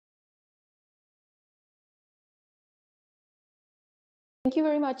Thank you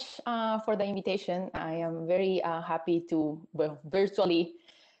very much for the invitation. I am very happy to, well, virtually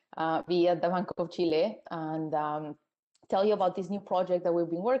be at the Banco of Chile and tell you about this new project that we've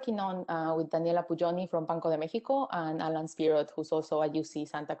been working on with Daniela Pujoni from Banco de Mexico and Alan Spirot, who's also at UC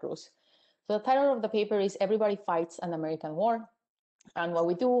Santa Cruz. So the title of the paper is Everybody Fights an American War. And what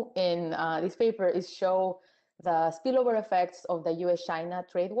we do in this paper is show the spillover effects of the US-China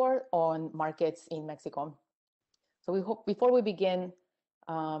trade war on markets in Mexico. So we hope, before we begin,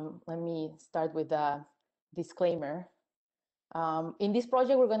 let me start with a disclaimer. In this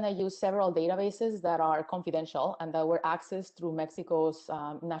project, we're going to use several databases that are confidential and that were accessed through Mexico's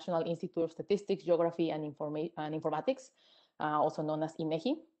National Institute of Statistics, Geography, and Informatics, also known as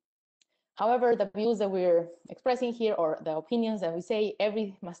INEGI. However, the views that we're expressing here, or the opinions that we say,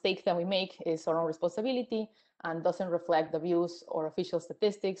 every mistake that we make is our own responsibility and doesn't reflect the views or official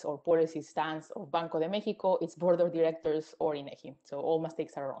statistics or policy stance of Banco de Mexico, its board of directors, or INEGI. So all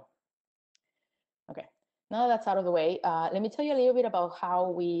mistakes are wrong. Okay, now that that's out of the way, let me tell you a little bit about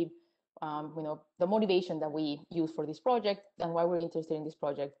how we, the motivation that we use for this project and why we're interested in this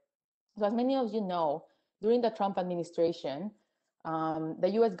project. So as many of you know, during the Trump administration,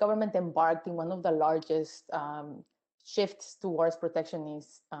 the US government embarked in one of the largest shifts towards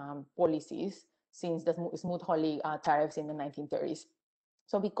protectionist policies since the Smoot-Hawley tariffs in the 1930s.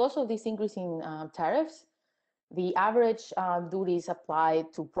 So because of this increase in tariffs, the average duties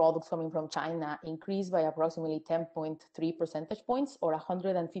applied to products coming from China increased by approximately 10.3 percentage points, or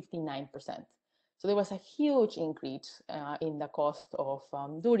 159%. So there was a huge increase in the cost of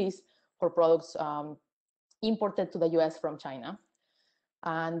duties for products imported to the US from China.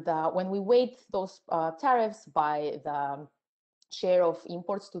 And when we weight those tariffs by the share of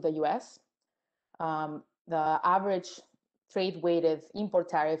imports to the US, the average trade-weighted import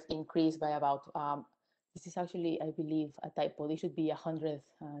tariff increased by about, this is actually, I believe, a typo. It should be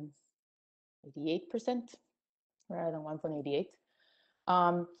 188% rather than 1.88.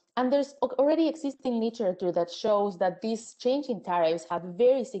 And there's already existing literature that shows that this change in tariffs had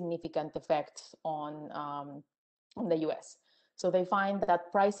very significant effects on the US. So they find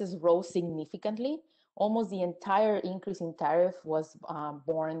that prices rose significantly. Almost the entire increase in tariff was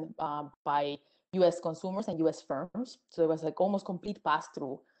borne by US consumers and US firms. So it was like almost complete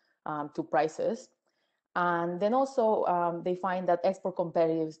pass-through to prices. And then also they find that export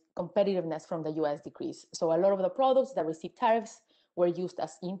competitiveness from the US decreased. So a lot of the products that received tariffs were used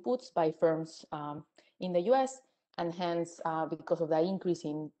as inputs by firms in the US, and hence because of the increase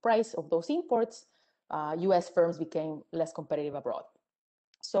in price of those imports, US firms became less competitive abroad.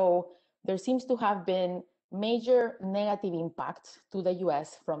 So there seems to have been major negative impact to the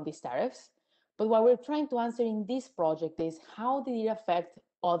US from these tariffs. But what we're trying to answer in this project is, how did it affect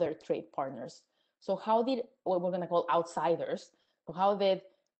other trade partners? So how did what we're going to call outsiders, so how did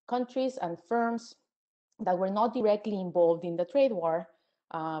countries and firms that were not directly involved in the trade war,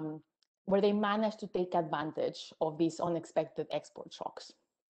 where they managed to take advantage of these unexpected export shocks,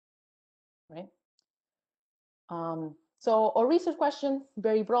 right? So our research question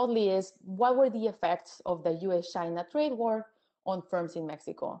very broadly is, what were the effects of the US-China trade war on firms in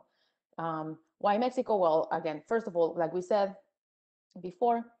Mexico? Why Mexico? Well, again, first of all, like we said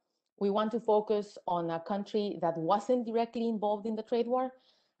before, we want to focus on a country that wasn't directly involved in the trade war.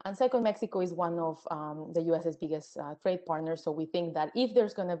 And second, Mexico is one of the US's biggest trade partners. So we think that if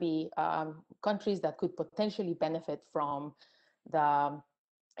there's going to be countries that could potentially benefit from the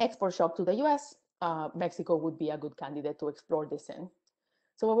export shock to the US, Mexico would be a good candidate to explore this in.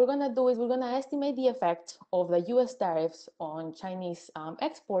 So what we're going to do is we're going to estimate the effect of the US tariffs on Chinese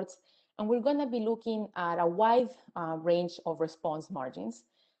exports, and we're going to be looking at a wide range of response margins.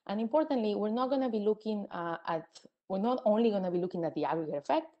 And importantly, we're not going to be looking we're not only going to be looking at the aggregate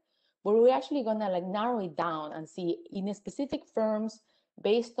effect, but we're actually going to like narrow it down and see in specific firms,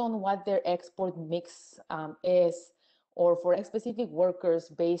 based on what their export mix is, or for specific workers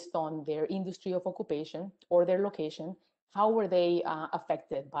based on their industry of occupation or their location, how were they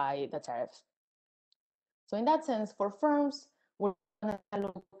affected by the tariffs? So in that sense, for firms, we're going to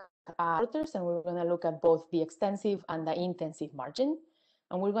look at quarters, and we're going to look at both the extensive and the intensive margin.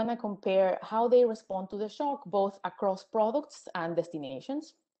 And we're going to compare how they respond to the shock, both across products and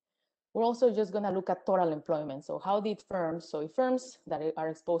destinations. We're also just going to look at total employment. So how did firms, so if firms that are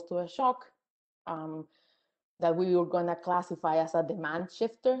exposed to a shock, that we were going to classify as a demand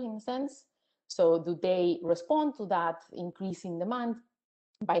shifter in a sense. So do they respond to that increase in demand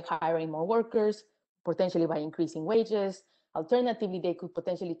by hiring more workers, potentially by increasing wages? Alternatively, they could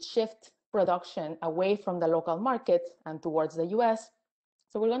potentially shift production away from the local market and towards the US.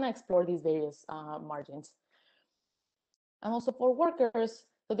 So we're going to explore these various margins. And also for workers,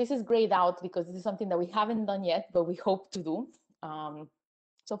 so this is grayed out because this is something that we haven't done yet, but we hope to do.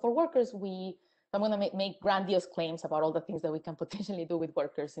 So for workers, I'm going to make grandiose claims about all the things that we can potentially do with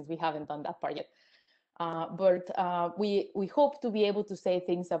workers since we haven't done that part yet. But we hope to be able to say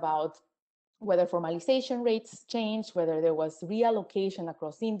things about whether formalization rates changed, whether there was reallocation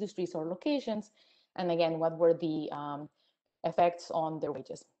across industries or locations, and again, what were the effects on their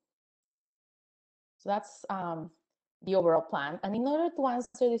wages. So that's the overall plan. And in order to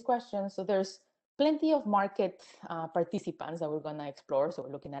answer this question, so there's plenty of market participants that we're going to explore. So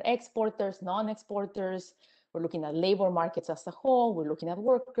we're looking at exporters, non-exporters, we're looking at labor markets as a whole, we're looking at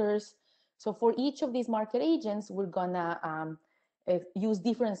workers. So for each of these market agents, we're going to use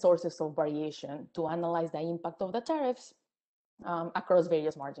different sources of variation to analyze the impact of the tariffs across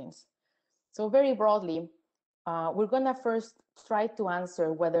various margins. So very broadly, we're going to first try to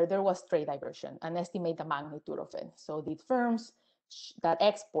answer whether there was trade diversion and estimate the magnitude of it. So did firms that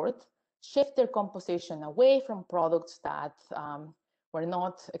export shift their composition away from products that were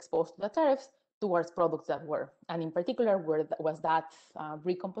not exposed to the tariffs towards products that were? And in particular, was that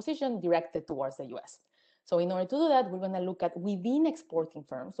recomposition directed towards the US? So in order to do that, we're going to look at within exporting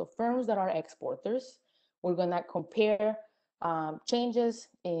firms, so firms that are exporters. We're going to compare changes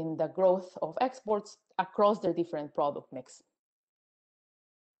in the growth of exports across their different product mix.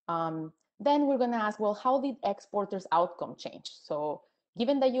 Then we're going to ask, well, how did exporters' outcome change? So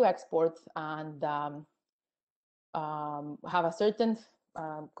given that you export and have a certain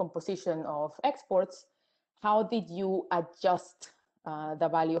composition of exports, how did you adjust the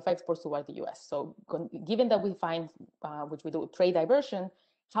value of exports toward the US? So given that we find, which we do, trade diversion,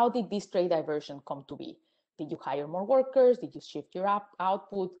 how did this trade diversion come to be? Did you hire more workers? Did you shift your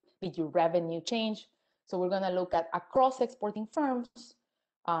output? Did your revenue change? So we're going to look at across exporting firms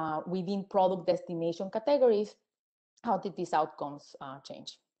within product destination categories, how did these outcomes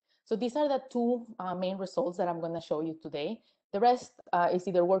change? So these are the two main results that I'm going to show you today. The rest is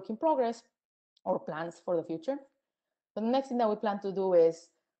either work in progress or plans for the future. So the next thing that we plan to do is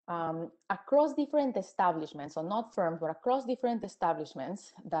across different establishments, so not firms, but across different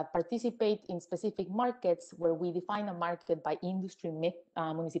establishments that participate in specific markets where we define a market by industry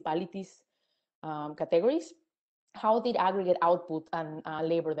municipalities categories, how did aggregate output and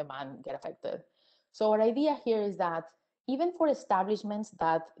labor demand get affected? So our idea here is that even for establishments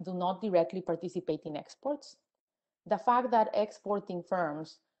that do not directly participate in exports, the fact that exporting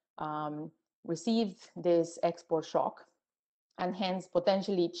firms received this export shock and hence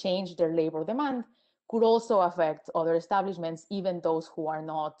potentially change their labor demand could also affect other establishments, even those who are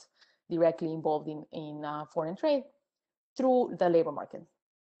not directly involved in foreign trade, through the labor market,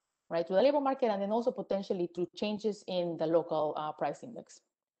 right? Through the labor market, and then also potentially through changes in the local price index.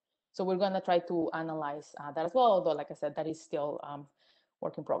 So we're going to try to analyze that as well, although, like I said, that is still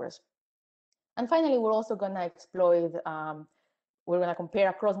work in progress. And finally, we're also going to exploit, we're going to compare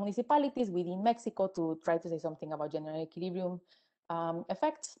across municipalities within Mexico to try to say something about general equilibrium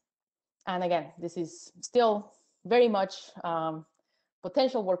effects. And again, this is still very much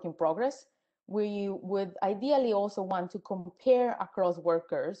potential work in progress. We would ideally also want to compare across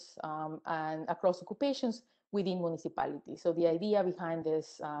workers and across occupations within municipalities. So the idea behind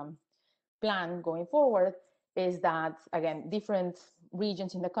this plan going forward is that, again, different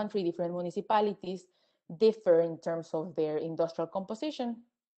regions in the country, different municipalities differ in terms of their industrial composition,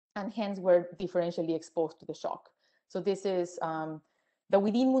 and hence we're differentially exposed to the shock. So this is the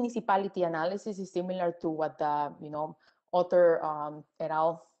within municipality analysis is similar to what the Otter et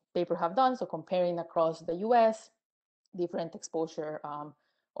al. Paper have done. So comparing across the US, different exposure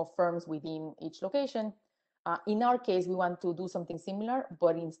of firms within each location. In our case, we want to do something similar,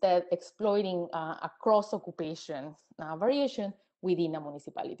 but instead exploiting across occupation variation within a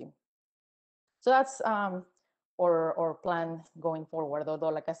municipality. So that's our plan going forward. Although,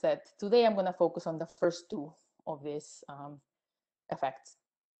 like I said, today I'm going to focus on the first two of these effects.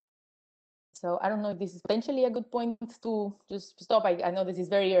 So I don't know if this is potentially a good point to just stop. I know this is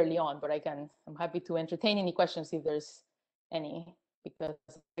very early on, but I'm happy to entertain any questions if there's any, because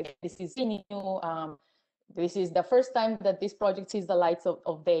this is new. This is the first time that this project sees the lights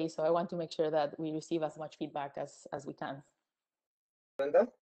of day, so I want to make sure that we receive as much feedback as we can. Brenda?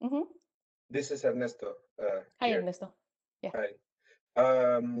 This is Ernesto. Hi, here. Ernesto. Yeah.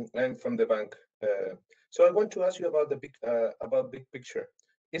 Hi. I'm from the bank. So I want to ask you about the big picture.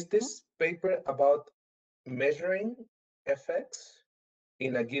 Is this paper about measuring effects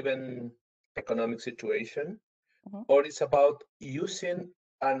in a given economic situation, or it's about using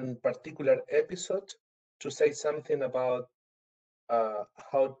a particular episode to say something about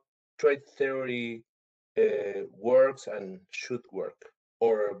how trade theory works and should work,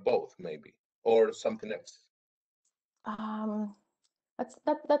 or both maybe, or something else? Um, that's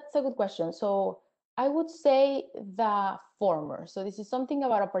a good question. So I would say the former. So this is something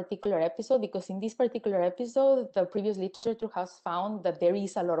about a particular episode, because in this particular episode, the previous literature has found that there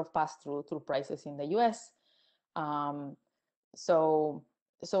is a lot of pass-through through prices in the US. Um, so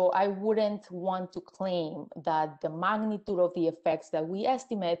so I wouldn't want to claim that the magnitude of the effects that we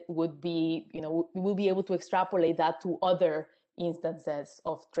estimate would be, we will be able to extrapolate that to other instances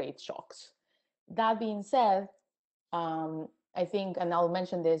of trade shocks. That being said, I think, and I'll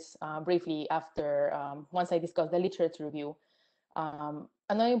mention this briefly after, once I discuss the literature review,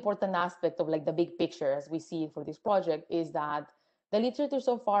 another important aspect of like the big picture as we see it for this project is that the literature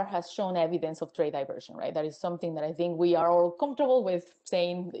so far has shown evidence of trade diversion, right? That is something that I think we are all comfortable with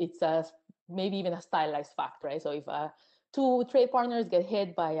saying it's a, maybe even a stylized fact, right? So if two trade partners get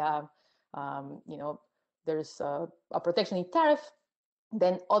hit by there's a protectionist tariff,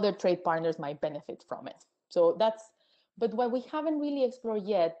 then other trade partners might benefit from it. So that's, but what we haven't really explored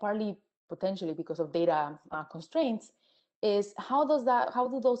yet, partly potentially because of data constraints, is how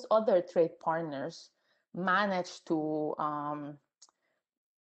do those other trade partners manage to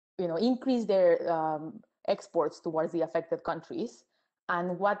increase their exports towards the affected countries,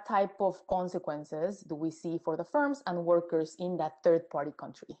 and what type of consequences do we see for the firms and workers in that third party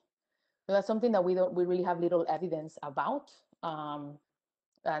country? So that's something that we really have little evidence about.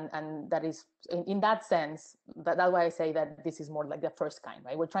 And that is, in that sense, that's why I say that this is more like the first kind,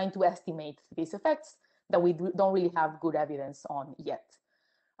 right? We're trying to estimate these effects that we don't really have good evidence on yet.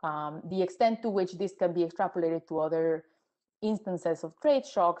 The extent to which this can be extrapolated to other instances of trade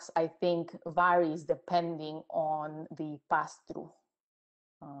shocks, I think, varies depending on the pass-through.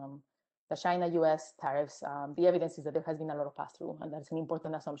 The China-US tariffs, the evidence is that there has been a lot of pass-through, and that's an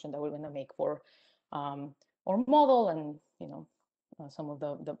important assumption that we're going to make for our model and some of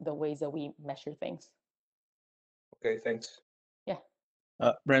the ways that we measure things. Okay, thanks. Yeah.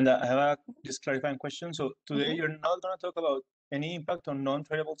 Brenda, I have a just clarifying question. So today you're not going to talk about any impact on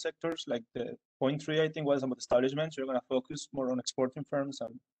non-tradable sectors, like the point 3, I think, was about establishments. You're going to focus more on exporting firms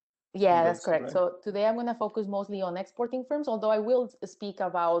and yeah, that's correct. Right? So today I'm going to focus mostly on exporting firms, although I will speak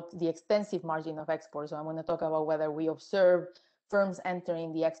about the extensive margin of export. So I'm going to talk about whether we observe firms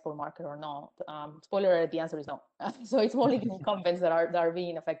entering the export market or not. Spoiler alert, the answer is no. So it's only the incumbents that are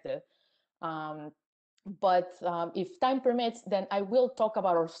being affected. But if time permits, then I will talk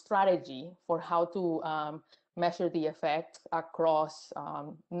about our strategy for how to measure the effect across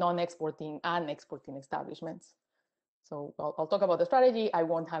non-exporting and exporting establishments. So I'll talk about the strategy. I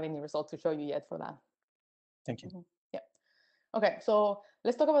won't have any results to show you yet for that. Thank you. Yeah. Okay, so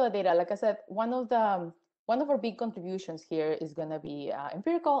let's talk about the data. Like I said, one of our big contributions here is going to be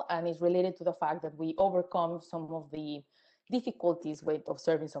empirical, and is related to the fact that we overcome some of the difficulties with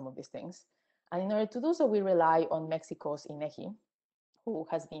observing some of these things. And in order to do so, we rely on Mexico's INEGI, who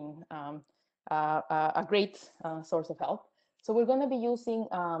has been a great source of help. So we're going to be using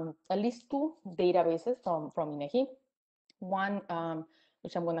at least two databases from INEGI. One,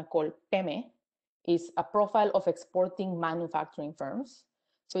 which I'm going to call PEME, is a profile of exporting manufacturing firms.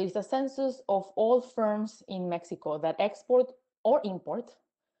 So it's a census of all firms in Mexico that export or import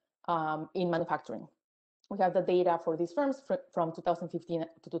in manufacturing. We have the data for these firms from 2015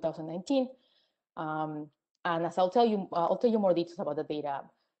 to 2019. And as I'll tell you more details about the data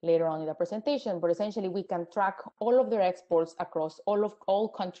later on in the presentation, but essentially we can track all of their exports across all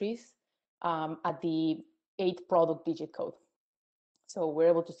countries at the 8 product digit code. So we're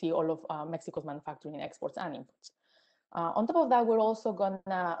able to see all of Mexico's manufacturing exports and imports. On top of that, we're also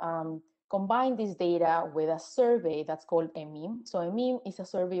gonna combine this data with a survey that's called EMIM. So EMIM is a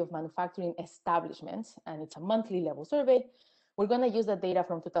survey of manufacturing establishments, and it's a monthly level survey. We're gonna use the data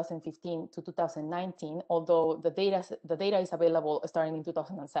from 2015 to 2019, although the data is available starting in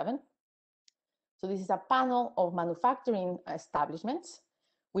 2007. So this is a panel of manufacturing establishments,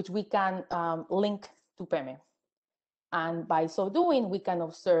 which we can link to PEME. And by so doing, we can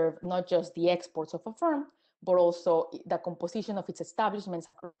observe not just the exports of a firm, but also the composition of its establishments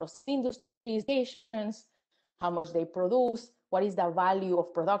across industries, nations, how much they produce, what is the value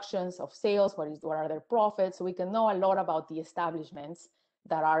of productions, of sales, what are their profits. So we can know a lot about the establishments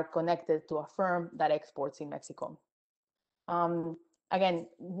that are connected to a firm that exports in Mexico. Again,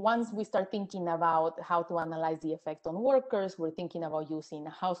 once we start thinking about how to analyze the effect on workers, we're thinking about using a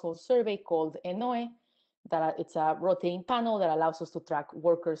household survey called ENOE, that it's a rotating panel that allows us to track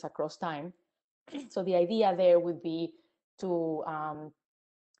workers across time. So the idea there would be to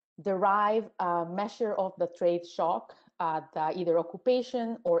derive a measure of the trade shock at either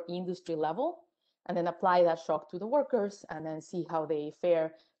occupation or industry level, and then apply that shock to the workers, and then see how they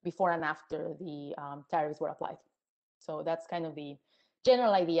fare before and after the tariffs were applied. So that's kind of the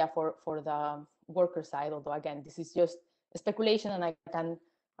general idea for the worker side, although again, this is just a speculation, and I can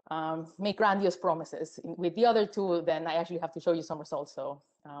make grandiose promises. With the other two, then I actually have to show you some results. So,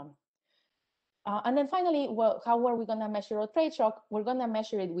 and then finally, well, how are we going to measure a trade shock? We're going to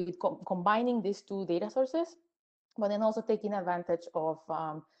measure it with combining these two data sources, but then also taking advantage of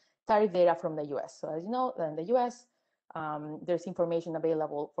tariff data from the US. So as you know, in the US, there's information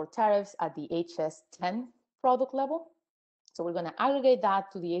available for tariffs at the HS10 product level. So we're going to aggregate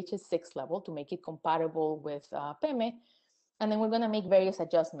that to the HS6 level to make it compatible with PEME. And then we're going to make various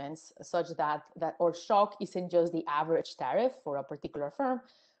adjustments such that our shock isn't just the average tariff for a particular firm,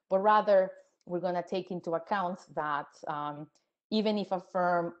 but rather we're going to take into account that even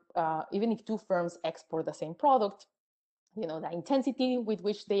if two firms export the same product, you know, the intensity with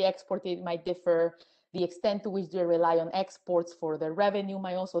which they export it might differ. The extent to which they rely on exports for their revenue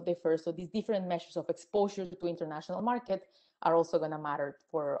might also differ. So these different measures of exposure to international market are also going to matter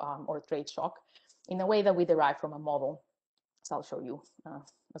for our trade shock in a way that we derive from a model. So I'll show you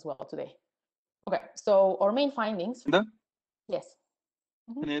as well today. Okay, so our main findings. Brenda? Yes.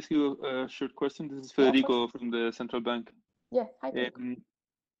 Can I ask you a short question? This is Federico from the Central Bank. Yeah, hi.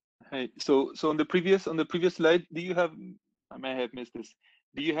 Hey, so on the previous slide, do you have? I may have missed this.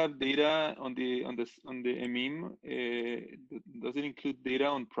 Do you have data on the EMIM? Does it include data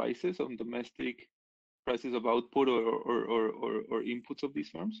on prices, on domestic prices of output or inputs of these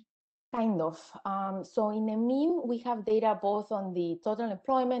firms? Kind of. So in EMIM, we have data both on the total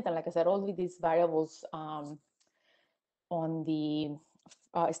employment and, like I said, all of these variables on the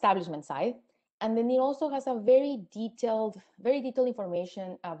establishment side. And then it also has a very detailed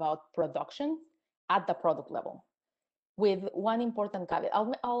information about production at the product level, with one important caveat.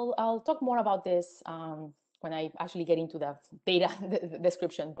 I'll talk more about this when I actually get into the data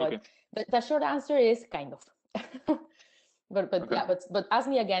description. But okay. the short answer is kind of. but Okay. yeah, but ask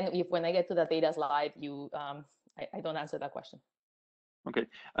me again if when I get to the data slide, I don't answer that question. Okay.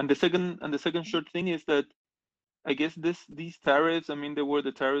 And the second short thing is that I guess these tariffs, I mean, there were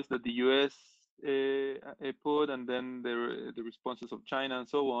the tariffs that the US put, and then the responses of China and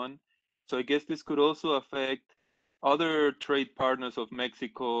so on. So I guess this could also affect other trade partners of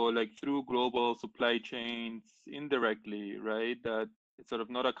Mexico, like through global supply chains indirectly, right? That it's sort of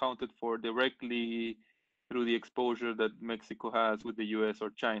not accounted for directly through the exposure that Mexico has with the US or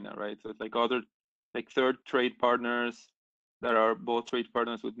China, right? So it's like other, like third trade partners that are both trade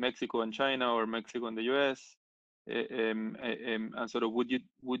partners with Mexico and China, or Mexico and the US. And sort of would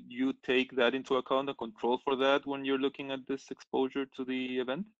you take that into account and control for that when you're looking at this exposure to the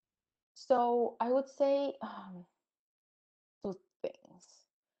event? So I would say two things.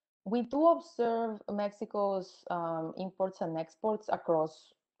 We do observe Mexico's imports and exports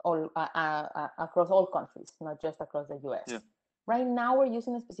across all countries, not just across the US. Yeah. Right now, we're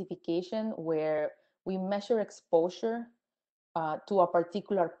using a specification where we measure exposure to a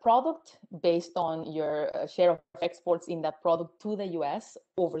particular product based on your share of exports in that product to the US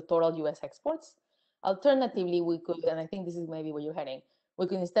over total US exports. Alternatively, we could, and I think this is maybe where you're heading, we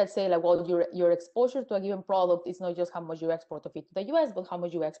can instead say, like, well, your exposure to a given product is not just how much you export of it to the US, but how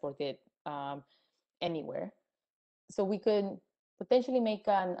much you export it anywhere. So we could potentially make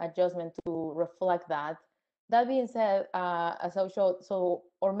an adjustment to reflect that. That being said, as I showed, so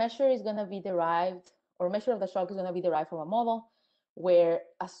our measure is going to be derived, or measure of the shock is going to be derived from a model where,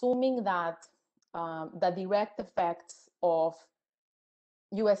 assuming that the direct effects of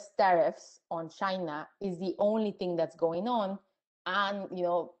US tariffs on China is the only thing that's going on, and, you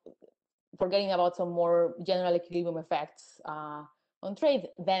know, forgetting about some more general equilibrium effects on trade,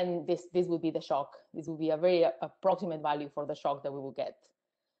 then this would be the shock. This would be a very approximate value for the shock that we will get.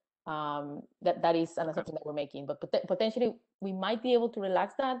 That is an assumption that we're making, but potentially we might be able to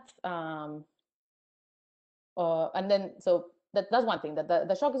relax that. And then, so that's one thing, that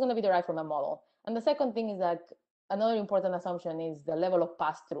the shock is going to be derived from a model. And the second thing is that another important assumption is the level of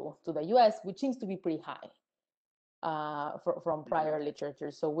pass-through to the US, which seems to be pretty high from prior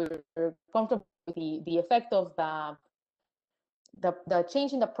literature. So we're comfortable with the effect of the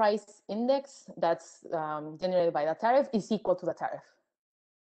change in the price index that's generated by the tariff is equal to the tariff.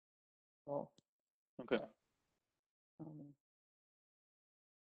 So, okay. Yeah.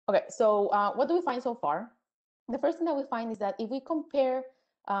 Okay, so what do we find so far? The first thing that we find is that if we compare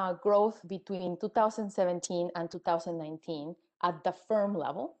growth between 2017 and 2019 at the firm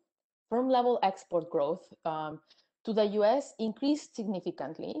level export growth to the US increased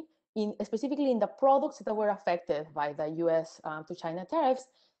significantly, specifically in the products that were affected by the US to China tariffs.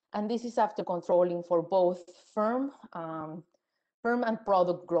 And this is after controlling for both firm and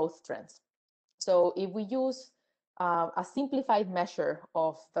product growth trends. So if we use a simplified measure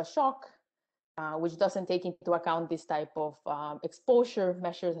of the shock, which doesn't take into account this type of exposure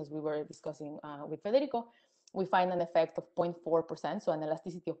measures, as we were discussing with Federico, we find an effect of 0.4%, so an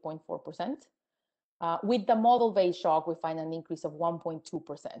elasticity of 0.4%. With the model-based shock, we find an increase of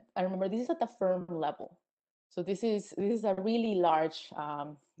 1.2%. And remember, this is at the firm level. So this is a really large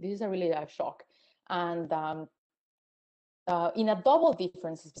shock. And in a double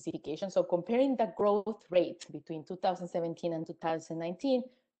difference specification, so comparing the growth rate between 2017 and 2019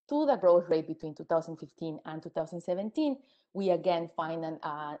 to the growth rate between 2015 and 2017, we again find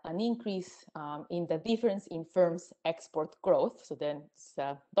an increase in the difference in firms' export growth. So then it's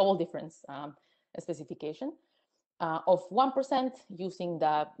a double difference specification of 1% using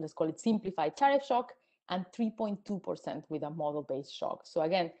the, let's call it simplified tariff shock, and 3.2% with a model-based shock. So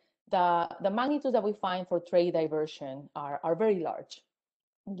again, the magnitudes that we find for trade diversion are very large,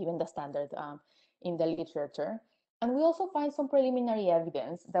 given the standard in the literature. And we also find some preliminary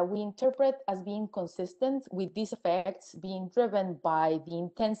evidence that we interpret as being consistent with these effects being driven by the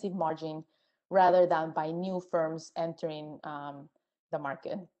intensive margin rather than by new firms entering the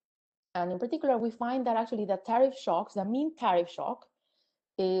market. And in particular, we find that actually the tariff shocks, the mean tariff shock,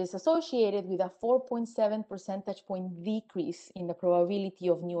 is associated with a 4.7 percentage point decrease in the probability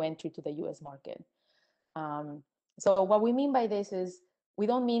of new entry to the US market. So what we mean by this is we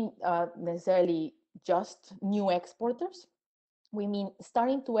don't mean necessarily just new exporters. We mean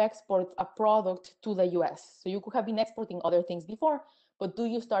starting to export a product to the US. So you could have been exporting other things before, but do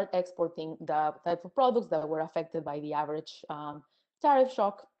you start exporting the type of products that were affected by the average tariff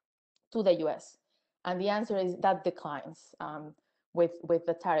shock to the US? And the answer is that declines with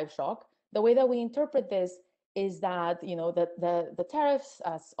the tariff shock. The way that we interpret this is that the tariffs,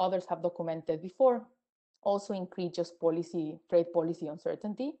 as others have documented before, also increase just trade policy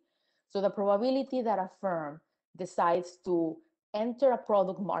uncertainty. So the probability that a firm decides to enter a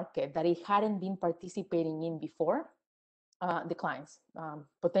product market that it hadn't been participating in before declines,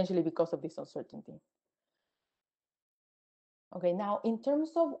 potentially because of this uncertainty. Okay, now in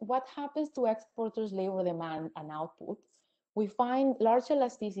terms of what happens to exporters' labor demand and output, we find large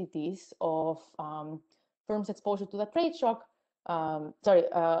elasticities of firms' exposure to the trade shock,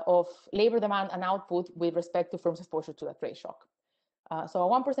 of labor demand and output with respect to firms' exposure to the trade shock. So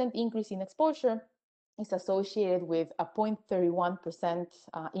a 1% increase in exposure is associated with a 0.31%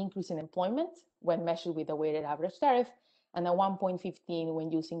 increase in employment when measured with the weighted average tariff, and a 1.15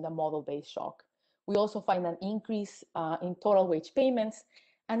 when using the model-based shock. We also find an increase in total wage payments.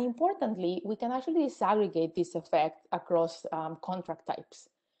 And importantly, we can actually disaggregate this effect across contract types.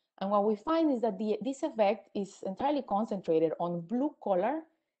 And what we find is that this effect is entirely concentrated on blue-collar,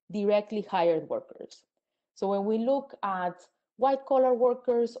 directly hired workers. So when we look at white-collar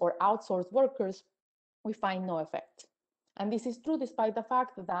workers or outsourced workers, we find no effect. And this is true despite the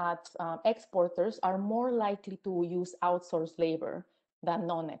fact that exporters are more likely to use outsourced labor than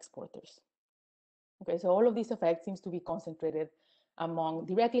non-exporters. Okay, so all of these effects seems to be concentrated among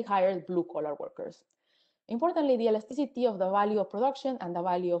directly hired blue-collar workers. Importantly, the elasticity of the value of production and the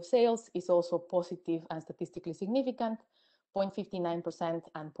value of sales is also positive and statistically significant, 0.59%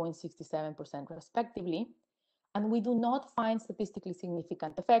 and 0.67% respectively. And we do not find statistically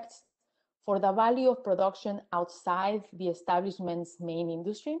significant effects for the value of production outside the establishment's main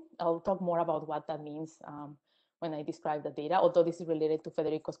industry. I'll talk more about what that means when I describe the data, although this is related to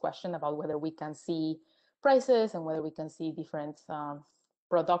Federico's question about whether we can see prices and whether we can see different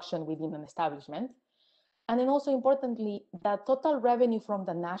production within an establishment. And then also importantly, the total revenue from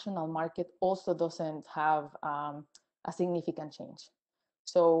the national market also doesn't have a significant change.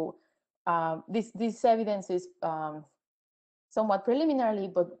 So this evidence is somewhat preliminary,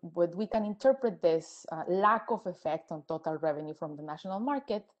 but we can interpret this lack of effect on total revenue from the national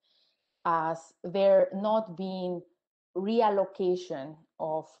market as there not being reallocation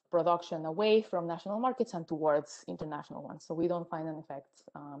of production away from national markets and towards international ones. So we don't find an effect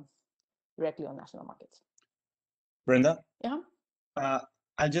directly on national markets. Brenda? Yeah.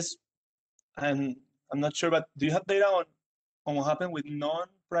 I'm not sure, but do you have data on what happened with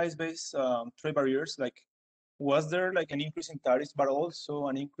non-price-based trade barriers? Like, was there like an increase in tariffs, but also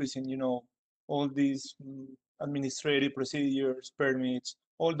an increase in, all these administrative procedures, permits,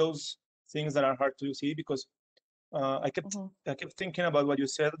 all those things that are hard to see? Because I kept thinking about what you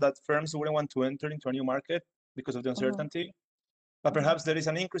said, that firms wouldn't want to enter into a new market because of the uncertainty. But perhaps there is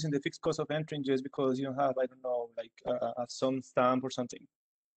an increase in the fixed cost of entering just because you have, I don't know, like some stamp or something.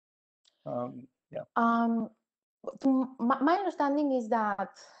 Yeah. My understanding is that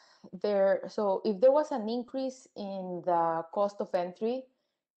so if there was an increase in the cost of entry,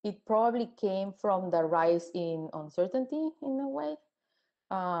 it probably came from the rise in uncertainty in a way.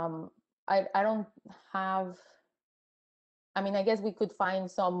 I don't have, I mean, I guess we could find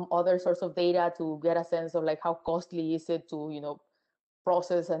some other source of data to get a sense of like how costly is it to,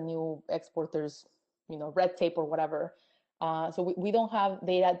 process a new exporter's, red tape or whatever. So we don't have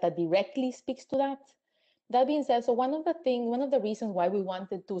data that directly speaks to that. That being said, so one of the reasons why we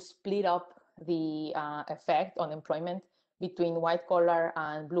wanted to split up the effect on employment between white collar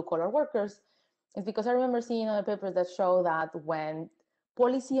and blue collar workers is because I remember seeing other papers that show that when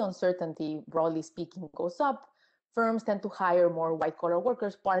policy uncertainty, broadly speaking, goes up, firms tend to hire more white collar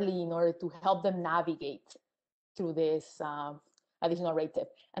workers, partly in order to help them navigate through this additional rate tip.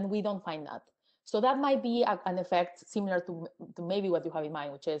 And we don't find that. So that might be an effect similar to maybe what you have in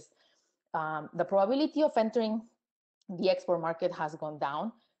mind, which is the probability of entering the export market has gone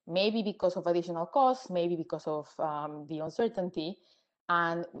down, maybe because of additional costs, maybe because of the uncertainty.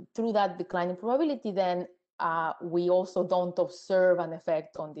 And through that declining probability, then we also don't observe an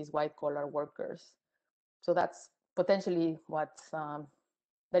effect on these white collar workers. So that's potentially what,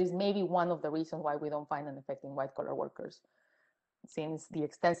 that is maybe one of the reasons why we don't find an effect in white collar workers, since the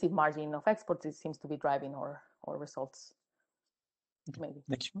extensive margin of exports, it seems to be driving our results. Maybe.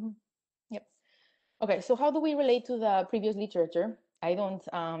 Thank you. Mm-hmm. Yep. Okay, so how do we relate to the previous literature? I don't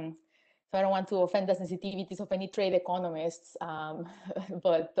want to offend the sensitivities of any trade economists,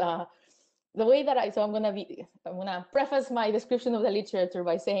 but the way that I'm gonna preface my description of the literature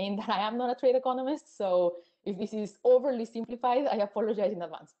by saying that I am not a trade economist. So if this is overly simplified, I apologize in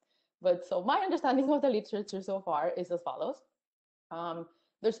advance. But so my understanding of the literature so far is as follows.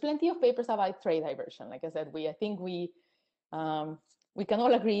 There's plenty of papers about trade diversion. Like I said, I think we can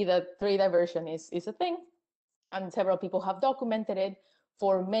all agree that trade diversion is a thing, and several people have documented it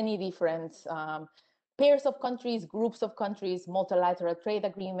for many different pairs of countries, groups of countries, multilateral trade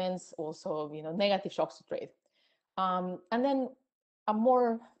agreements, also negative shocks to trade. And then a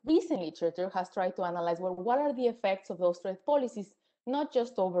more recent literature has tried to analyze, well, what are the effects of those trade policies, not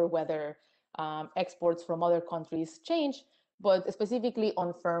just over whether exports from other countries change, but specifically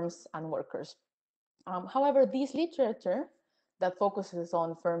on firms and workers. However, this literature that focuses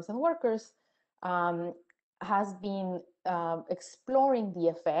on firms and workers has been exploring the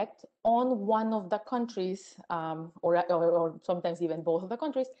effect on one of the countries, or sometimes even both of the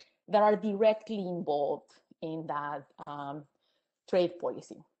countries, that are directly involved in that trade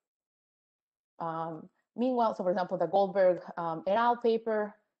policy. Meanwhile, so for example, the Goldberg et al.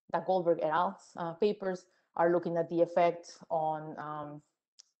 Paper, the Goldberg et al. Papers are looking at the effect on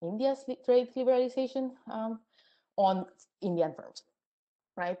India's trade liberalization on Indian firms,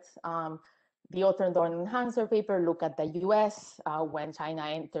 right? The Otterndorn and Hanser paper look at the US when China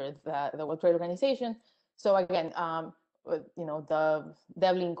entered the World Trade Organization. So again, the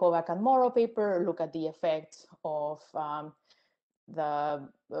Devlin, Kovac, and Morrow paper look at the effect of the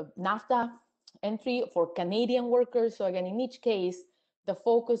NAFTA entry for Canadian workers. So again, in each case, the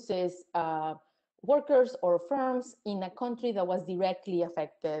focus is workers or firms in a country that was directly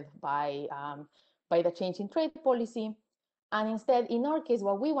affected by the change in trade policy. And instead, in our case,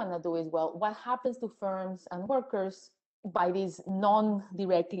 what we want to do is, well, what happens to firms and workers by these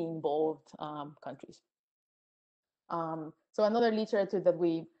non-directly involved countries? So another literature that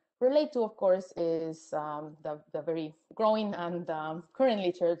we relate to, of course, is the very growing and current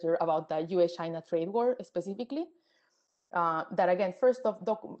literature about the US-China trade war specifically. That again, first off,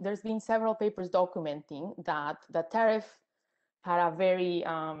 there's been several papers documenting that the tariff had a very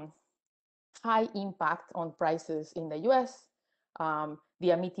high impact on prices in the US.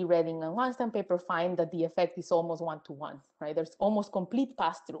 The Amity, Redding, and Weinstein paper find that the effect is almost one-to-one, right? There's almost complete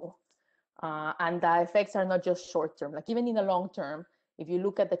pass-through. And the effects are not just short-term. Like even in the long term, if you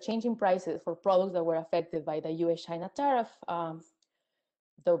look at the change in prices for products that were affected by the US-China tariff,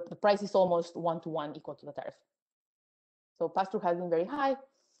 the price is almost one-to-one equal to the tariff. So pass-through has been very high.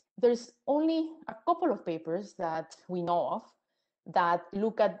 There's only a couple of papers that we know of that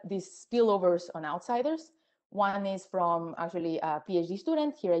look at these spillovers on outsiders. One is from actually a PhD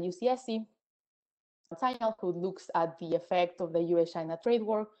student here at UCSC, who looks at the effect of the US-China trade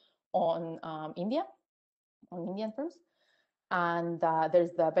war on India, on Indian firms. And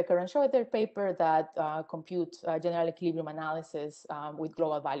there's the Becker and Schroeder paper that computes general equilibrium analysis with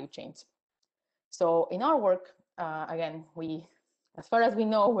global value chains. So in our work, again, as far as we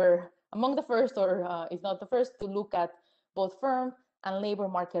know, we're among the first, or if not the first, to look at both firm and labor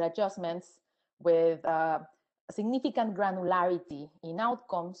market adjustments with significant granularity in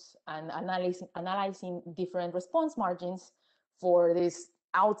outcomes and analyzing different response margins for these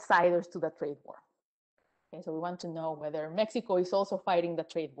outsiders to the trade war. Okay, so we want to know whether Mexico is also fighting the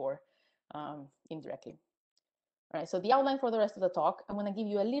trade war indirectly. All right, so the outline for the rest of the talk, I'm going to give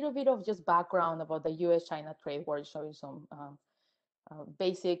you a little bit of just background about the US-China trade war, show you some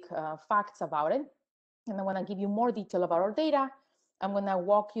basic facts about it. And I want to give you more detail about our data. I'm going to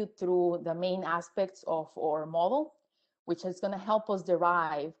walk you through the main aspects of our model, which is going to help us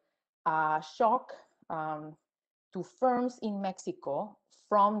derive a shock to firms in Mexico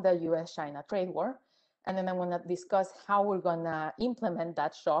from the US-China trade war. And then I'm going to discuss how we're going to implement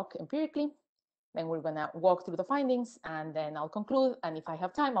that shock empirically. Then we're going to walk through the findings, and then I'll conclude. And if I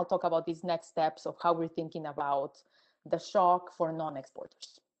have time, I'll talk about these next steps of how we're thinking about the shock for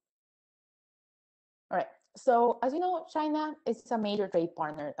non-exporters. All right, so as you know, China is a major trade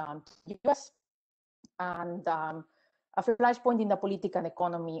partner to the US and a flashpoint in the political and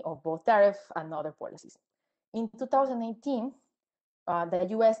economy of both tariff and other policies. In 2018, the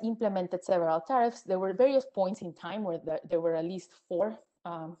US implemented several tariffs. There were various points in time where there were at least 4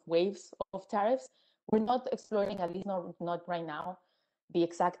 waves of tariffs. We're not exploring, at least not right now, the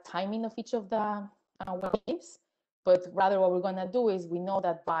exact timing of each of the waves, but rather what we're going to do is we know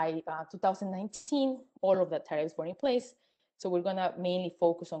that by 2019, all of the tariffs were in place. So we're going to mainly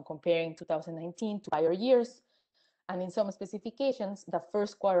focus on comparing 2019 to prior years, and in some specifications, the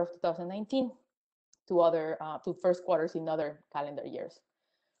first quarter of 2019 to first quarters in other calendar years.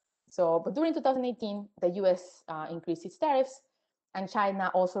 So, but during 2018, the US increased its tariffs, and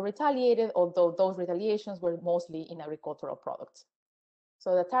China also retaliated, although those retaliations were mostly in agricultural products.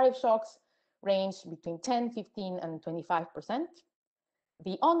 So the tariff shocks ranged between 10, 15, and 25%.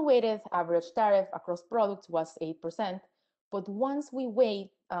 The unweighted average tariff across products was 8%, but once we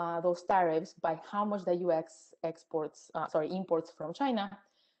weigh those tariffs by how much the US imports from China,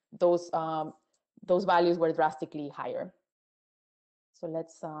 those values were drastically higher. So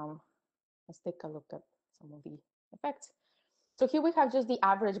let's take a look at some of the effects. So here we have just the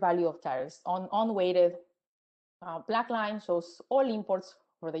average value of tariffs. On unweighted, black line shows all imports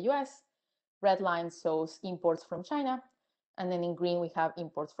for the US, red line shows imports from China, and then in green we have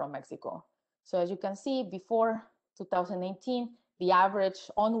imports from Mexico. So as you can see, before 2018, the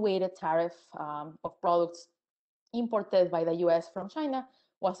average unweighted tariff of products imported by the US from China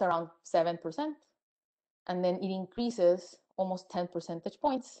was around 7%. And then it increases almost 10 percentage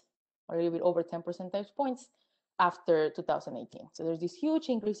points, or a little bit over 10 percentage points after 2018. So there's this huge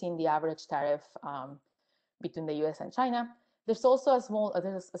increase in the average tariff between the US and China. There's also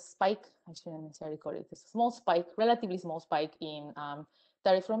there's a spike, I shouldn't necessarily call it, there's a small spike, relatively small spike in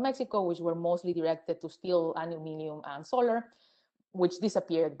tariffs from Mexico, which were mostly directed to steel, aluminum, and solar, which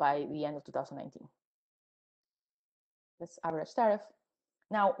disappeared by the end of 2019. That's average tariff.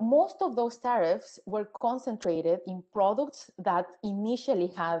 Now, most of those tariffs were concentrated in products that initially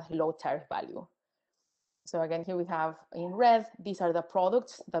had low tariff value. So again, here we have in red, these are the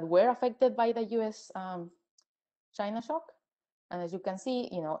products that were affected by the US-China shock. And as you can see,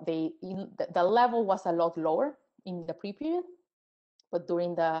 the level was a lot lower in the pre-period, but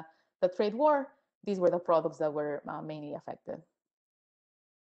during the trade war, these were the products that were mainly affected.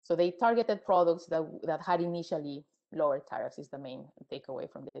 So they targeted products that had initially lower tariffs is the main takeaway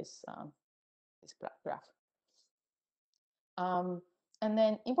from this graph. And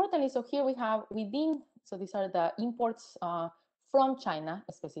then importantly, so here we have so these are the imports from China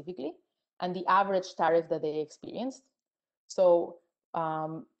specifically, and the average tariff that they experienced. So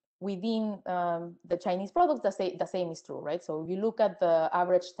within the Chinese products, the same is true, right? So if you look at the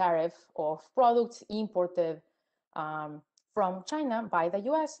average tariff of products imported from China by the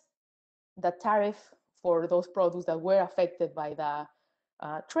US, the tariff for those products that were affected by the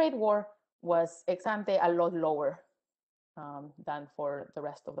trade war was ex ante a lot lower than for the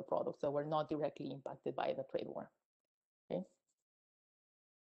rest of the products that were not directly impacted by the trade war. Okay.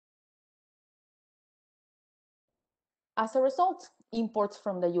 As a result, imports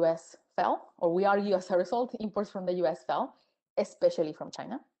from the US fell, or we argue as a result, imports from the US fell, especially from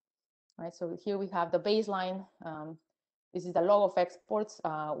China. All right, so here we have the baseline. This is the log of exports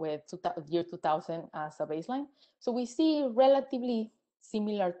with year 2000 as a baseline. So we see relatively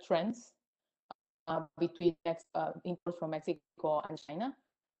similar trends between imports from Mexico and China.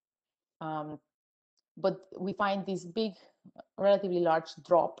 But we find this big, relatively large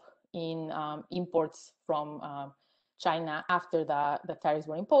drop in imports from China after the tariffs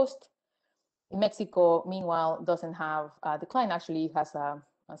were imposed. Mexico, meanwhile, doesn't have a decline, actually has a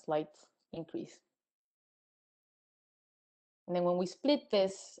slight increase. And then when we split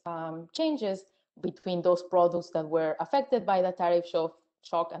these changes, between those products that were affected by the tariff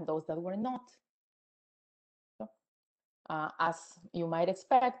shock and those that were not. So, as you might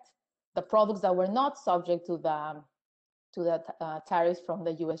expect, the products that were not subject to the tariffs from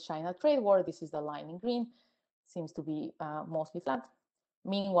the US-China trade war, this is the line in green, seems to be mostly flat.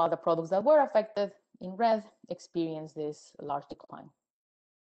 Meanwhile, the products that were affected in red experienced this large decline.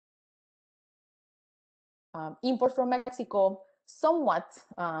 Imports from Mexico somewhat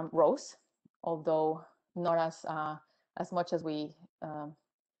rose, although not as much as we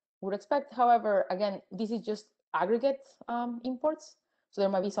would expect. However, again, this is just aggregate imports, so there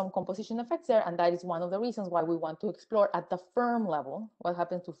might be some composition effects there, and that is one of the reasons why we want to explore at the firm level what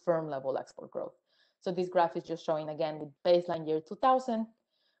happens to firm level export growth. So this graph is just showing again with baseline year 2000,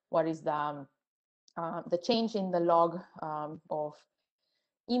 what is the change in the log of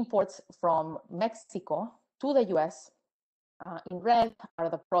imports from Mexico to the US. In red are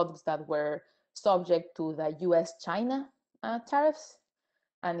the products that were subject to the US-China tariffs,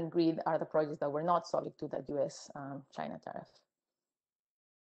 and in green are the products that were not subject to the US-China tariff.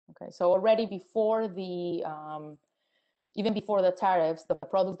 Okay, so already before the, even before the tariffs, the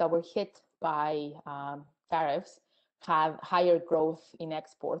products that were hit by tariffs had higher growth in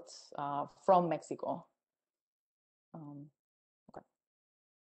exports from Mexico. Okay.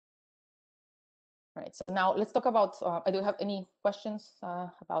 All right, so now let's talk about, do you have any questions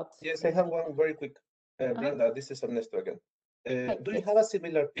about? Yes, I have one very quick. Brenda, this is Ernesto again. Do you have a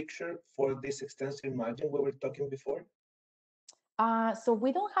similar picture for this extensive margin we were talking before? So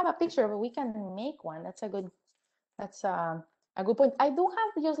we don't have a picture, but we can make one. That's a good point. I do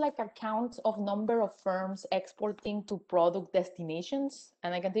have just like a count of number of firms exporting to product destinations,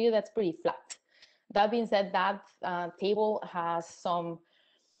 and I can tell you that's pretty flat. That being said, that table has some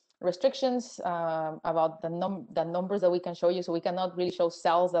restrictions about the numbers that we can show you. So we cannot really show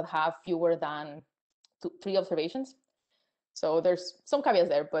cells that have fewer than 3 observations. So there's some caveats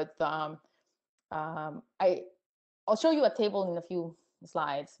there, but I'll show you a table in a few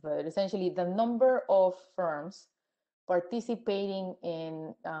slides, but essentially the number of firms participating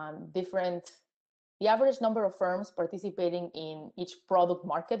in the average number of firms participating in each product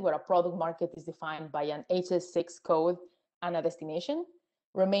market, where a product market is defined by an HS6 code and a destination,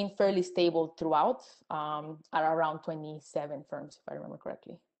 remain fairly stable throughout at around 27 firms, if I remember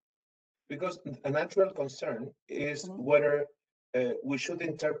correctly. Because a natural concern is whether we should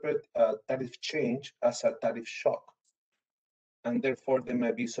interpret a tariff change as a tariff shock. And therefore, there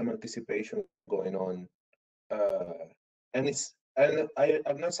might be some anticipation going on. I'm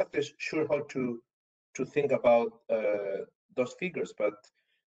not exactly sure how to think about those figures, but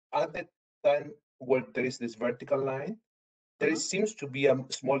at the time where there is this vertical line, there seems to be a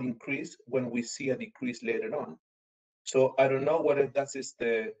small increase when we see a decrease later on. So I don't know whether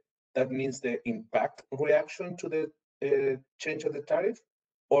that means the impact reaction to the change of the tariff,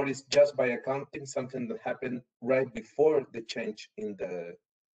 or it's just by accounting something that happened right before the change in the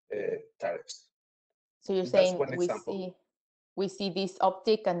tariffs. So you're saying we see this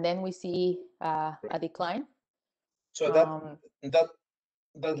uptick and then we see a decline? So that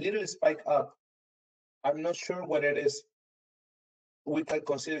little spike up, I'm not sure whether it is, we can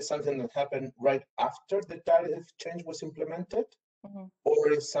consider something that happened right after the tariff change was implemented,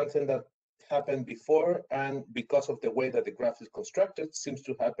 or it's something that happened before, and because of the way that the graph is constructed, seems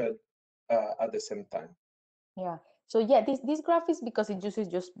to happen at the same time. Yeah. So yeah, this graph is, because it uses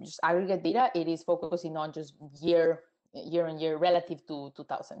just aggregate data, it is focusing on just year on year relative to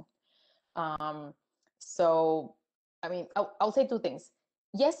 2000. So I mean, I'll say 2 things.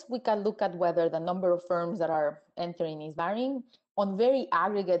 Yes, we can look at whether the number of firms that are entering is varying. On very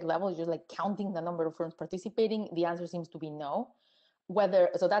aggregate level, just like counting the number of firms participating, the answer seems to be no.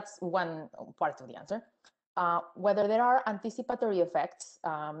 So that's one part of the answer. Whether there are anticipatory effects,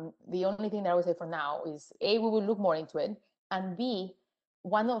 the only thing that I would say for now is A, we will look more into it, and B,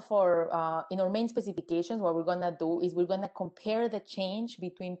 one of our, in our main specifications, what we're gonna do is we're gonna compare the change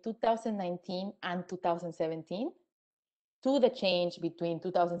between 2019 and 2017 to the change between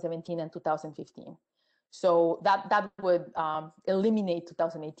 2017 and 2015. So that would eliminate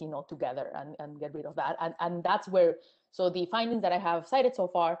 2018 altogether and get rid of that. And that's where, so the findings that I have cited so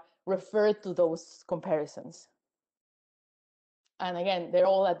far refer to those comparisons. And again, they're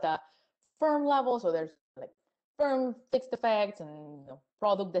all at the firm level. So there's like firm fixed effects and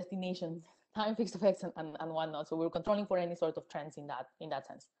product destination time fixed effects and whatnot. So we're controlling for any sort of trends in that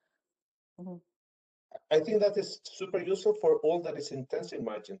sense. I think that is super useful for all that is intensive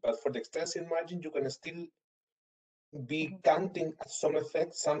margin, but for the extensive margin, you're going to still be counting at some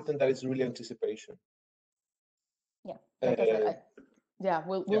effect, something that is really anticipation. Yeah, Yeah,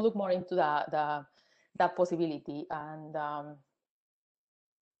 we'll look more into that possibility, and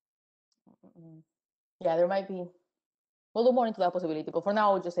yeah, there might be. We'll look more into that possibility, but for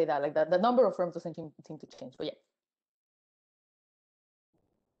now, I'll just say that like the number of firms doesn't seem to change. But yeah.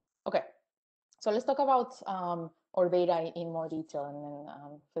 Okay, so let's talk about our data in more detail, and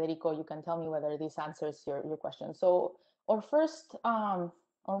then Federico, you can tell me whether this answers your question. So our first, our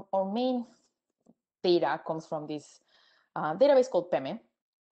main data comes from this database called PEME.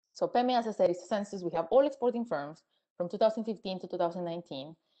 So PEME, as I said, is a census. We have all exporting firms from 2015 to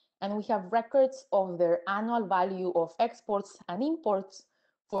 2019, and we have records of their annual value of exports and imports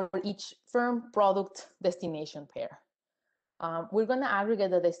for each firm, product, destination pair. We're going to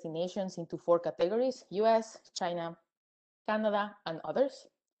aggregate the destinations into 4 categories: US, China, Canada, and others.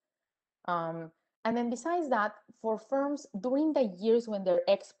 And then besides that, for firms during the years when they're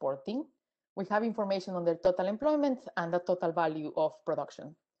exporting, we have information on their total employment and the total value of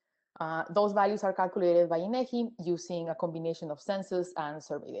production. Those values are calculated by INEGI using a combination of census and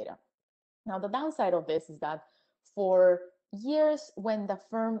survey data. Now, the downside of this is that for years when the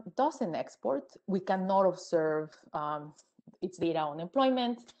firm doesn't export, we cannot observe its data on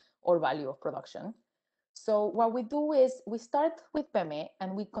employment or value of production. So what we do is we start with PEME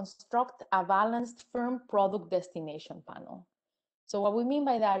and we construct a balanced firm product destination panel. So what we mean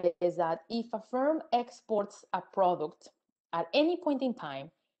by that is that if a firm exports a product at any point in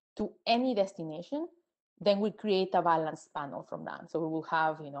time to any destination, then we create a balanced panel from that. So we will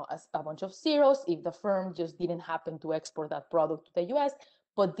have, a bunch of zeros if the firm just didn't happen to export that product to the US,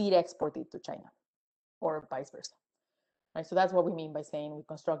 but did export it to China, or vice versa. Right? So that's what we mean by saying we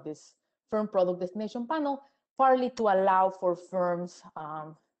construct this firm product destination panel, partly to allow for firms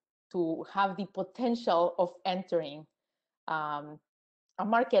to have the potential of entering a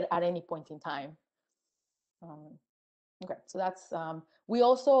market at any point in time. Okay, so that's we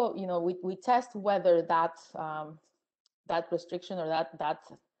also, we test whether that that restriction or that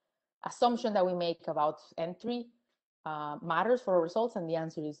assumption that we make about entry matters for our results, and the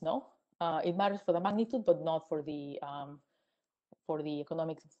answer is no. It matters for the magnitude, but not for the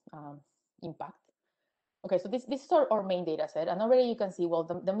economic impact. Okay, so this is our main data set, and already you can see, well,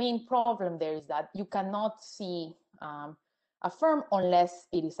 the main problem there is that you cannot see a firm unless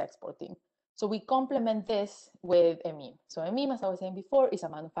it is exporting. So we complement this with EMIM. So EMIM, as I was saying before, is a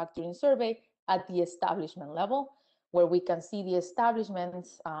manufacturing survey at the establishment level, where we can see the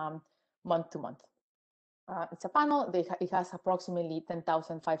establishments month to month. It's a panel. It has approximately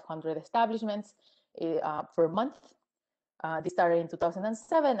 10,500 establishments per month. This started in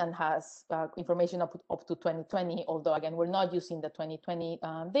 2007 and has information up to 2020, although again, we're not using the 2020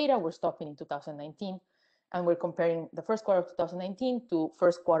 data, we're stopping in 2019, and we're comparing the first quarter of 2019 to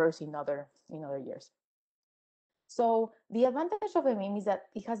first quarters in other years. So the advantage of EMIM is that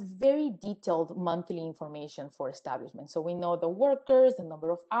it has very detailed monthly information for establishments. So we know the workers, the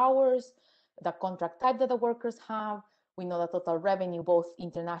number of hours, the contract type that the workers have. We know the total revenue, both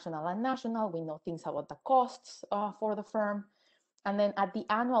international and national. We know things about the costs for the firm. And then at the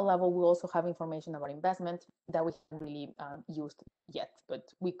annual level, we also have information about investment that we haven't really used yet,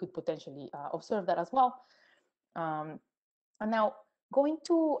 but we could potentially observe that as well. And now, going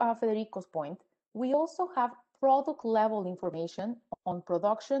to Federico's point, we also have product level information on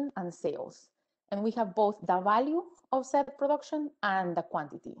production and sales. And we have both the value of said production and the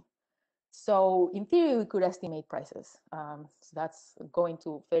quantity. So in theory, we could estimate prices. So that's going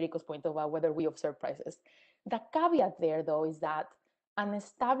to Federico's point about whether we observe prices. The caveat there, though, is that an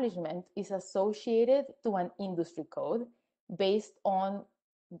establishment is associated to an industry code based on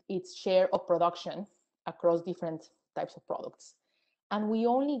its share of production across different types of products. And we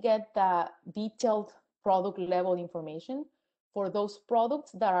only get the detailed product level information for those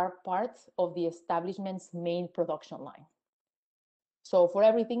products that are part of the establishment's main production line. So for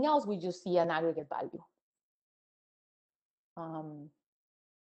everything else, we just see an aggregate value.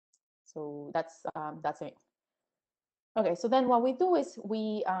 So that's it. Okay, so then what we do is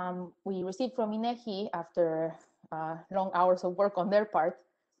we receive from INEGI, after long hours of work on their part,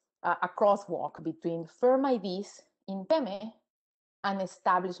 a crosswalk between firm IDs in PEME and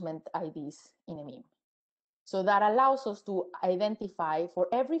establishment IDs in EMIM. So that allows us to identify for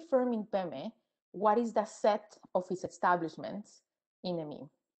every firm in PEME what is the set of its establishments in EMIM.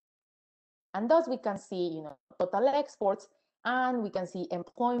 And thus we can see, total exports, and we can see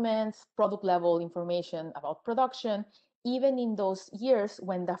employment, product level information about production, even in those years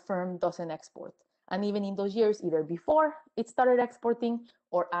when the firm doesn't export. And even in those years, either before it started exporting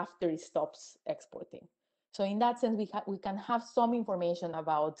or after it stops exporting. So in that sense, we can have some information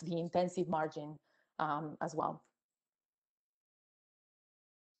about the intensive margin as well.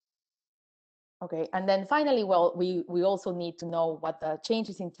 Okay, and then finally, well, we also need to know what the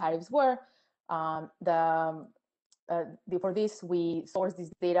changes in tariffs were. For this, we sourced this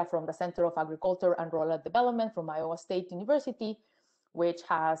data from the Center of Agriculture and Rural Development from Iowa State University, which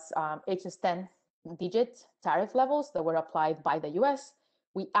has HS10 digit tariff levels that were applied by the US.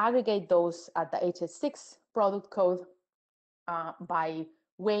 We aggregate those at the HS6 product code by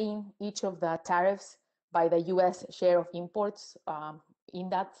weighing each of the tariffs by the US share of imports in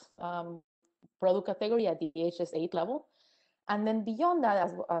that product category at the HS8 level. And then beyond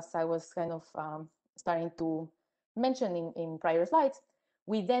that, as I was kind of starting to mention in prior slides,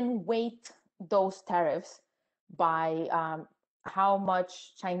 we then weight those tariffs by how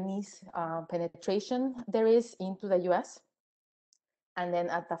much Chinese penetration there is into the US. And then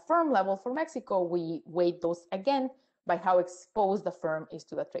at the firm level for Mexico, we weight those again by how exposed the firm is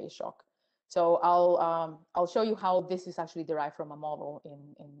to the trade shock. So I'll show you how this is actually derived from a model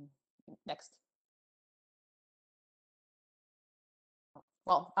in next.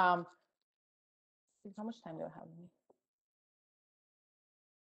 Well, how much time do I have?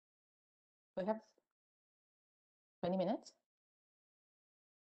 Do I have 20 minutes?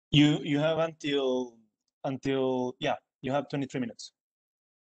 You have until yeah, you have 23 minutes.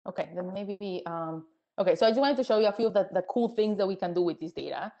 Okay, then maybe okay. So I just wanted to show you a few of the cool things that we can do with this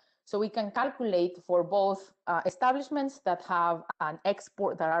data. So we can calculate for both establishments that have an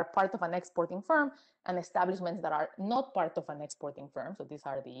export, that are part of an exporting firm, and establishments that are not part of an exporting firm. So these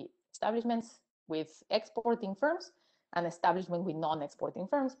are the establishments with exporting firms and establishment with non-exporting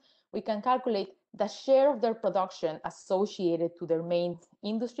firms. We can calculate the share of their production associated to their main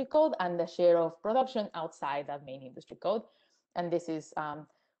industry code and the share of production outside that main industry code. And this is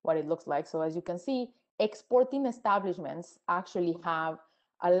what it looks like. So as you can see, exporting establishments actually have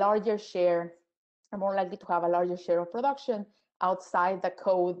a larger share, are more likely to have a larger share of production outside the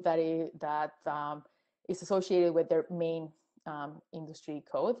code that is associated with their main industry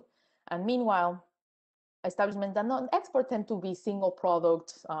code. And meanwhile, establishments that not export tend to be single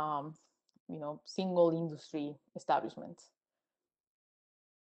product, single industry establishments.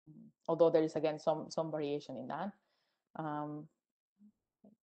 Although there is again some variation in that.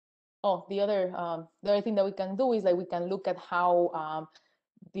 The other thing that we can do is that we can look at how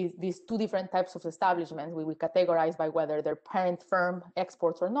these two different types of establishments we categorize by whether their parent firm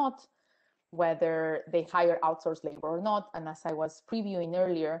exports or not, whether they hire outsourced labor or not. And as I was previewing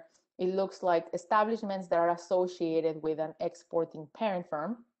earlier, it looks like establishments that are associated with an exporting parent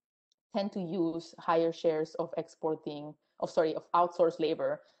firm tend to use higher shares of outsourced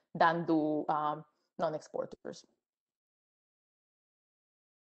labor than do non-exporters.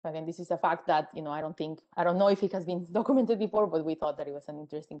 Again, this is a fact that I don't know if it has been documented before, but we thought that it was an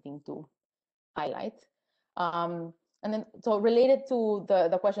interesting thing to highlight. And then, so related to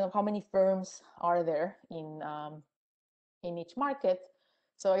the question of how many firms are there in each market.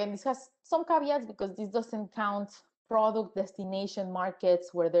 So again, this has some caveats because this doesn't count product destination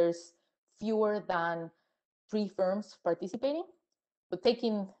markets where there's fewer than 3 firms participating. But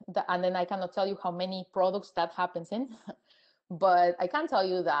and then I cannot tell you how many products that happens in. But I can tell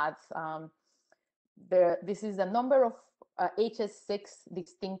you that this is the number of HS6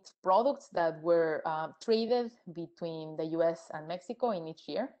 distinct products that were traded between the US and Mexico in each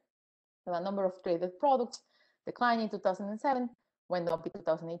year. So the number of traded products declined in 2007, went up in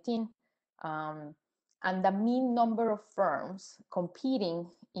 2018. And the mean number of firms competing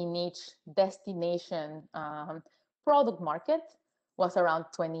in each destination product market was around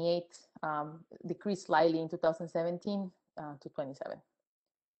 28, decreased slightly in 2017 to 27.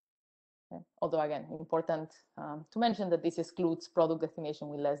 Okay. Although again, important to mention that this excludes product destination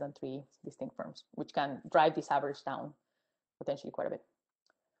with less than 3 distinct firms, which can drive this average down potentially quite a bit.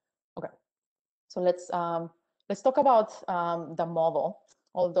 Okay, so let's talk about the model.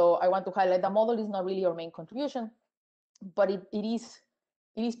 Although I want to highlight the model is not really our main contribution, but it is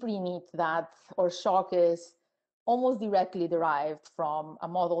pretty neat that our shock is almost directly derived from a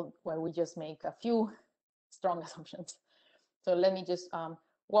model where we just make a few strong assumptions. So let me just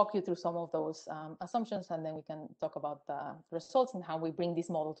walk you through some of those assumptions, and then we can talk about the results and how we bring this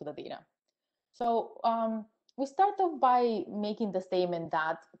model to the data. So we start off by making the statement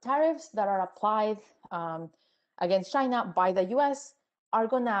that tariffs that are applied against China by the US are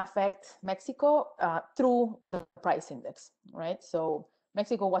going to affect Mexico through the price index, right? So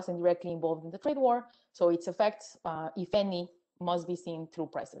Mexico wasn't directly involved in the trade war, so its effects, if any, must be seen through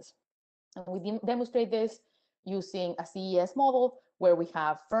prices. And we demonstrate this using a CES model where we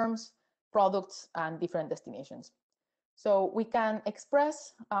have firms, products, and different destinations. So we can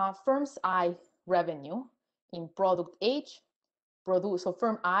express firms I revenue in product H produce, so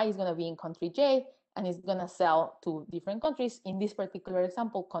firm I is going to be in country J and is going to sell to different countries. In this particular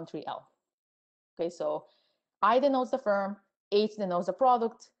example, country L. Okay, so I denotes the firm, H denotes the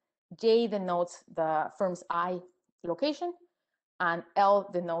product, J denotes the firm's I location, and L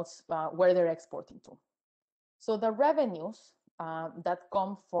denotes where they're exporting to. So the revenues that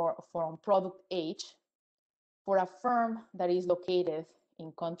come from product H for a firm that is located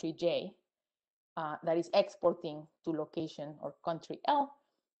in country J, that is exporting to location or country L,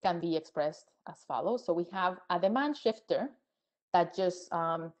 can be expressed as follows. So we have a demand shifter that just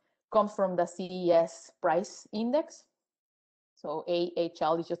comes from the CDS price index. So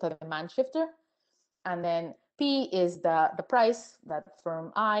AHL is just a demand shifter. And then P is the price that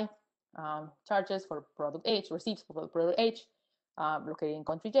firm I charges for product H, receives for product H, located in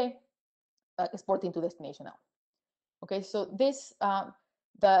country J, exporting to destination L. Okay, so this,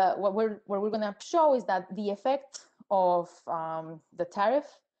 what we're going to show is that the effect of the tariff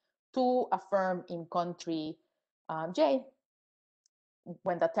to a firm in country J,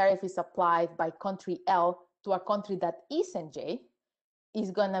 when the tariff is applied by country L to a country that isn't J, is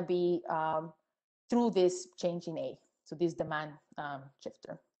going to be through this change in A, so this demand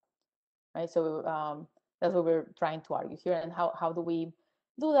shifter, right? So that's what we're trying to argue here. And how do we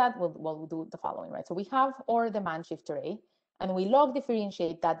do that? We'll do the following, right? So we have our demand shifter A, and we log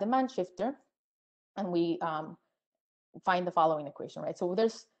differentiate that demand shifter, and we find the following equation, right? So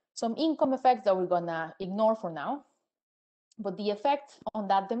there's some income effects that we're gonna ignore for now, but the effect on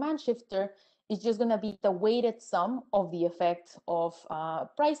that demand shifter is just gonna be the weighted sum of the effect of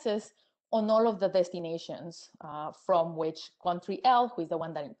prices on all of the destinations from which country L, who is the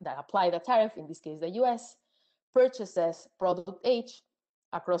one that applied the tariff, in this case the US, purchases product H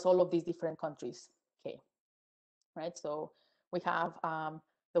across all of these different countries, okay, right? So we have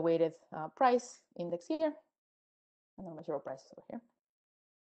the weighted price index here, and the material prices over here.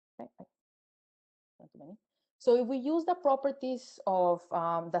 Okay, not too many. So if we use the properties of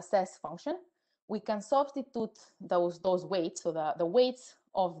the CES function, we can substitute those weights, so the weights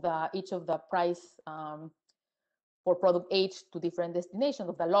of each of the price for product H to different destinations,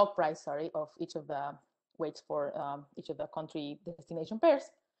 of the log price, sorry, of each of the weights for each of the country destination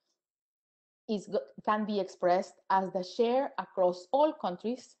pairs, can be expressed as the share across all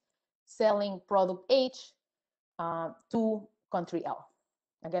countries selling product H to country L.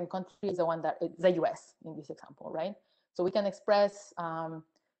 Again, country is the one that is the US in this example, right? So we can express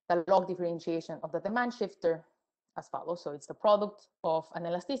the log differentiation of the demand shifter as follows. So it's the product of an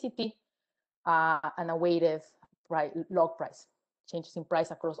elasticity and a weighted log price, changes in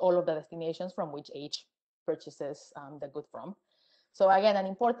price across all of the destinations from which H purchases the good from. So again, and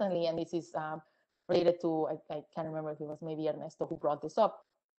importantly, and this is related to, I can't remember if it was maybe Ernesto who brought this up,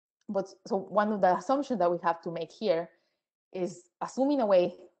 but so one of the assumptions that we have to make here is, assuming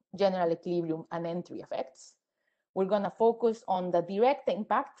away general equilibrium and entry effects, we're going to focus on the direct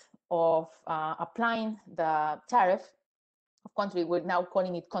impact of applying the tariff of country. We're now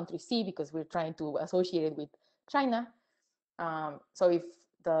calling it country C because we're trying to associate it with China. So if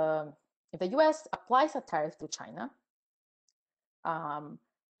the US applies a tariff to China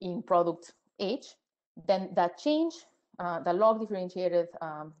in product H, then that change, the log differentiated,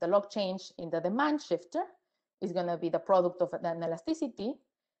 the log change in the demand shifter is going to be the product of an elasticity,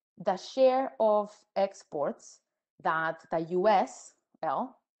 the share of exports that the US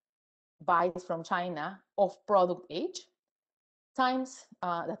L buys from China of product H times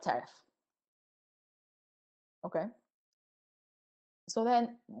the tariff. Okay. So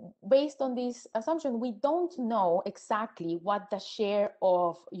then, based on this assumption, we don't know exactly what the share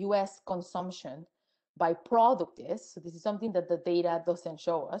of US consumption by product is. So this is something that the data doesn't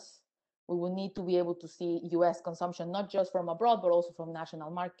show us. We will need to be able to see US consumption, not just from abroad, but also from national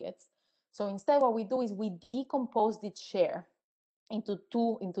markets. So instead, what we do is we decompose this share into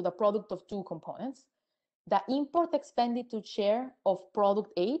the product of two components. The import expenditure share of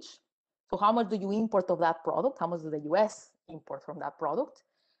product H. So how much do you import of that product? How much does the US import from that product?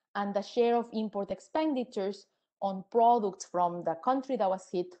 And the share of import expenditures on products from the country that was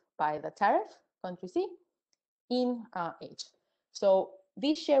hit by the tariff, country C, in H. So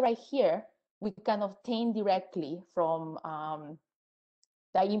this share right here, we can obtain directly from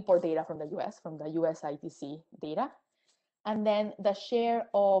the import data from the US, from the US ITC data. And then the share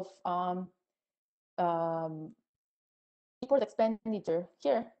of import expenditure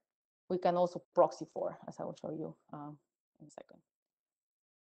here, we can also proxy for, as I will show you in a second.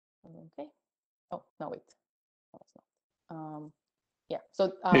 Okay. Oh, no, wait. No, it's not. Yeah.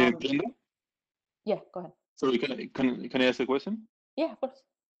 So. Brenda? Yeah, go ahead. Sorry, can I ask a question? Yeah, of course.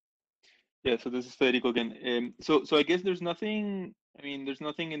 Yeah, so this is Federico again. So I guess there's nothing, I mean, there's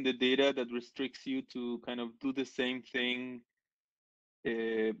nothing in the data that restricts you to kind of do the same thing,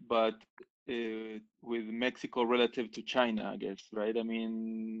 but with Mexico relative to China, I guess, right? I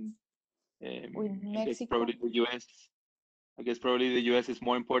mean, With I guess Mexico? probably the US. I guess probably the US is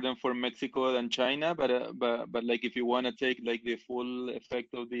more important for Mexico than China, but like if you want to take like the full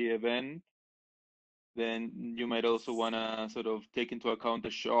effect of the event, then you might also want to sort of take into account the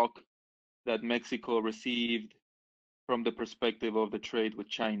shock that Mexico received from the perspective of the trade with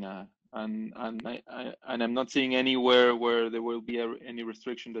China. And I'm not seeing anywhere where there will be any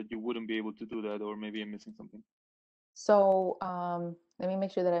restriction that you wouldn't be able to do that, or maybe I'm missing something. So let me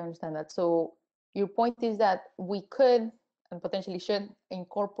make sure that I understand that. So your point is that we could and potentially should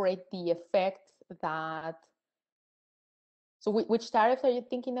incorporate the effect that. So which tariffs are you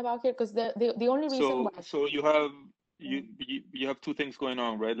thinking about here? Because the only reason why. So you have two things going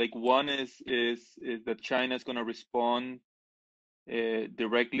on, right? Like one is that China is going to respond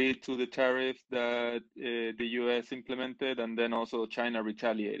directly to the tariff that the US implemented, and then also China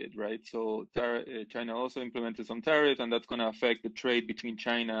retaliated, right? So China also implemented some tariffs, and that's going to affect the trade between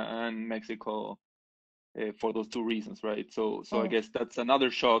China and Mexico for those two reasons, right? So I guess that's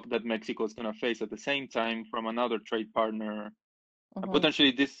another shock that Mexico is going to face at the same time from another trade partner. And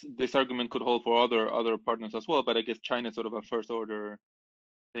potentially this argument could hold for other partners as well, but I guess China is sort of a first order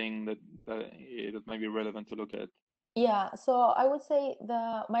thing that might be relevant to look at. Yeah, so I would say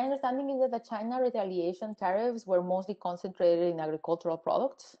my understanding is that the China retaliation tariffs were mostly concentrated in agricultural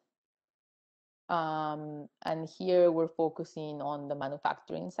products. And here we're focusing on the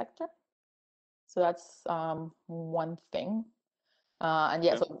manufacturing sector. So that's one thing. And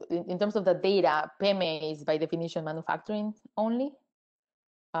yeah, so in terms of the data, PEME is by definition manufacturing only.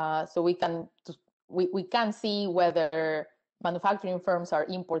 So we can see whether manufacturing firms are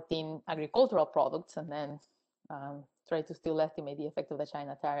importing agricultural products and then try to still estimate the effect of the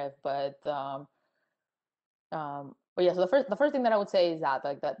China tariff. But yeah, so the first thing that I would say is that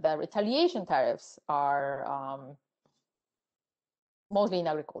like the retaliation tariffs are mostly in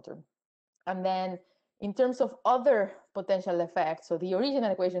agriculture. And then in terms of other potential effects, so the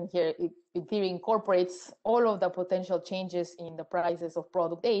original equation here, in theory, incorporates all of the potential changes in the prices of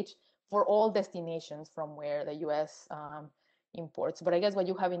product H for all destinations from where the US imports. But I guess what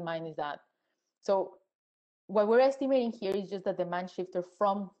you have in mind is that, so what we're estimating here is just the demand shifter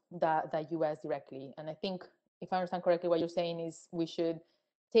from the US directly. And I think, if I understand correctly, what you're saying is we should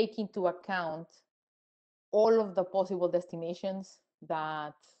take into account all of the possible destinations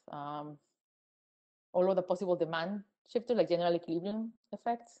that all of the possible demand shifters, like general equilibrium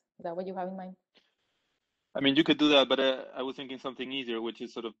effects. Is that what you have in mind? I mean, you could do that, but I was thinking something easier, which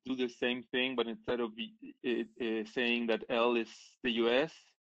is sort of do the same thing, but instead of saying that L is the US,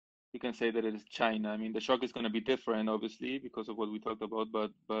 you can say that it is China. I mean, the shock is going to be different, obviously, because of what we talked about,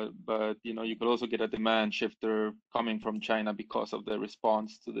 but you know, you could also get a demand shifter coming from China because of the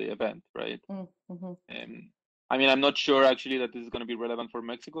response to the event, right? Mm-hmm. I mean, I'm not sure actually that this is going to be relevant for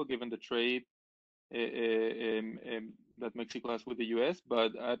Mexico, given the trade that Mexico has with the US,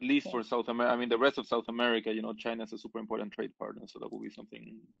 but at least for South America, I mean, the rest of South America, you know, China is a super important trade partner, so that will be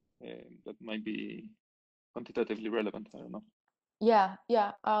something that might be quantitatively relevant. I don't know. Yeah.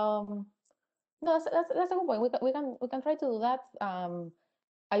 No, that's a good point. We can try to do that.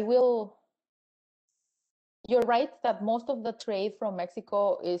 I will. You're right that most of the trade from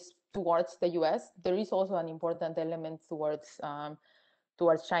Mexico is towards the US. There is also an important element towards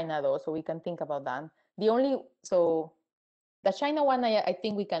China, though, so we can think about that. The China one, I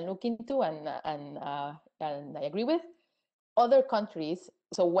think we can look into, and I agree with. Other countries,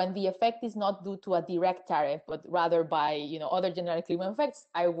 so when the effect is not due to a direct tariff, but rather by other general equilibrium effects,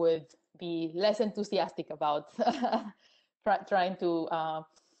 I would be less enthusiastic about trying to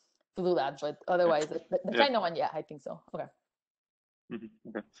do that. But otherwise, the China one, yeah, I think so. Okay.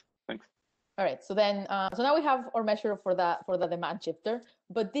 Okay, thanks. All right, so then, so now we have our measure for the demand shifter,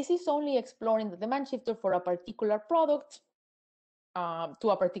 but this is only exploring the demand shifter for a particular product to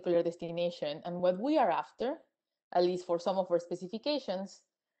a particular destination. And what we are after, at least for some of our specifications,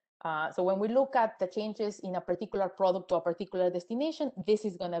 so when we look at the changes in a particular product to a particular destination, this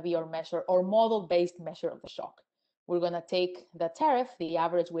is going to be our measure, or model-based measure of the shock. We're going to take the tariff, the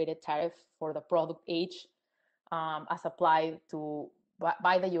average weighted tariff for the product H, as applied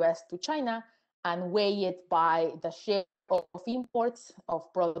by the US to China, and weigh it by the share of imports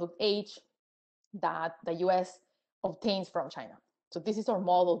of product H that the US obtains from China. So this is our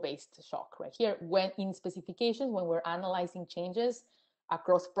model-based shock right here, when in specifications, when we're analyzing changes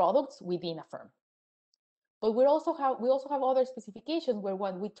across products within a firm. But we also have other specifications where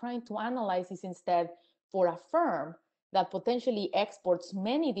what we're trying to analyze is instead for a firm that potentially exports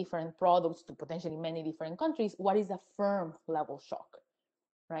many different products to potentially many different countries, what is a firm level shock,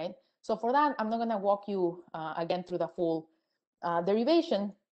 right? So for that, I'm not going to walk you again through the full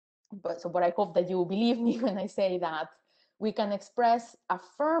derivation, but I hope that you believe me when I say that we can express a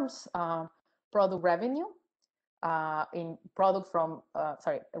firm's product revenue in product from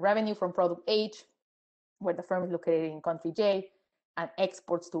revenue from product H, where the firm is located in country J, and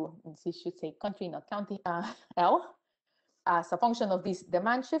exports to, this should say country, not county, L, as a function of this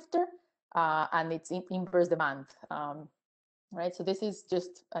demand shifter and its inverse demand. Right, so this is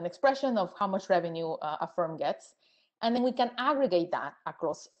just an expression of how much revenue a firm gets. And then we can aggregate that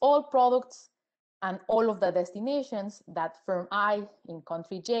across all products and all of the destinations that firm I in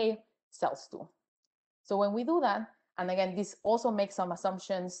country J sells to. So when we do that, and again, this also makes some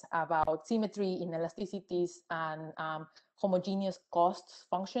assumptions about symmetry in elasticities and homogeneous cost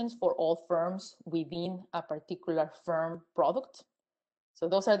functions for all firms within a particular firm product. So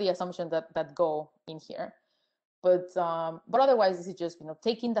those are the assumptions that go in here. But otherwise, this is just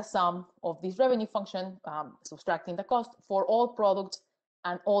taking the sum of this revenue function, subtracting the cost for all products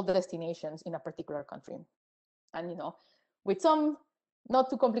and all the destinations in a particular country. And with some not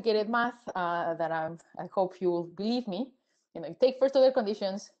too complicated math that I hope you'll believe me, you take first order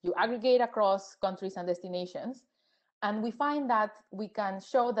conditions, you aggregate across countries and destinations, and we find that we can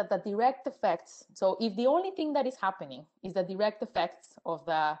show that the direct effects. So if the only thing that is happening is the direct effects of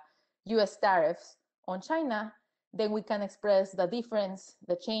the US tariffs on China, then we can express the difference,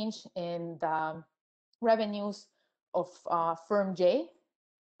 the change in the revenues of firm J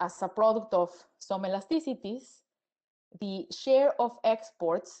as a product of some elasticities, the share of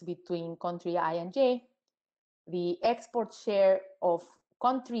exports between country I and J, the export share of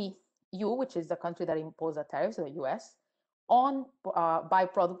country U, which is the country that imposed the tariffs, so the US, on by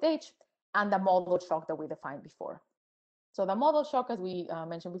product H, and the model shock that we defined before. So the model shock, as we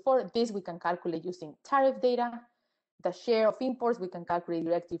mentioned before, this we can calculate using tariff data. The share of imports we can calculate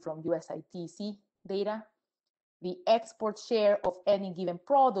directly from USITC data. The export share of any given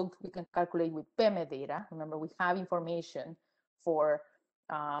product we can calculate with PEME data. Remember, we have information for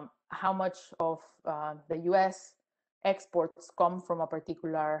how much of the US exports come from a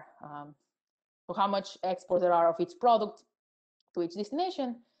particular, so how much exports there are of each product to each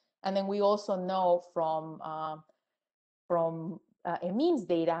destination. And then we also know from EMIN's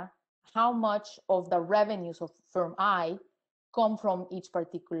data how much of the revenues of firm I come from each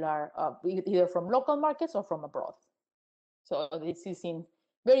particular, either from local markets or from abroad. So this is in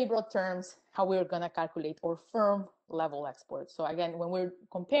very broad terms how we're going to calculate our firm level exports. So again, when we're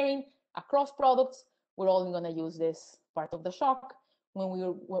comparing across products, we're only going to use this part of the shock. When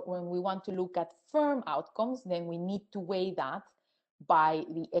we want to look at firm outcomes, then we need to weigh that by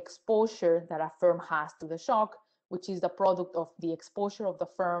the exposure that a firm has to the shock, which is the product of the exposure of the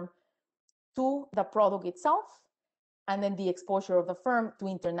firm to the product itself, and then the exposure of the firm to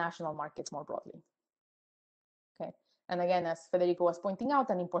international markets more broadly. Okay. And again, as Federico was pointing out,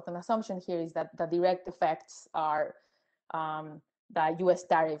 an important assumption here is that the direct effects are the US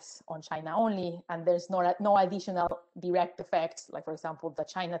tariffs on China only, and there's no additional direct effects, like for example, the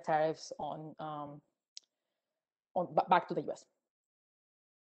China tariffs on back to the US.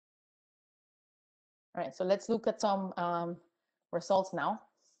 All right, so let's look at some results now.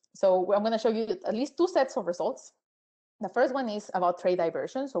 So I'm going to show you at least two sets of results. The first one is about trade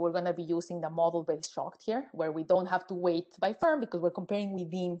diversion. So we're going to be using the model-based shock here, where we don't have to weight by firm because we're comparing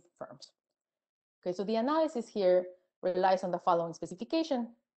within firms. Okay, so the analysis here relies on the following specification.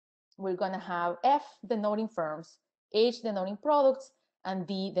 We're going to have F denoting firms, H denoting products, and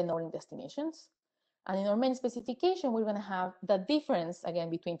D denoting destinations. And in our main specification, we're going to have the difference, again,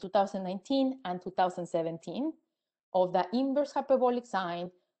 between 2019 and 2017 of the inverse hyperbolic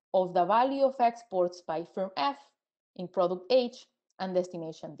sign of the value of exports by firm F in product H and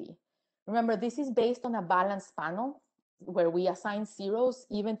destination D. Remember, this is based on a balanced panel where we assign zeros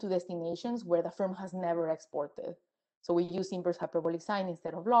even to destinations where the firm has never exported. So we use inverse hyperbolic sign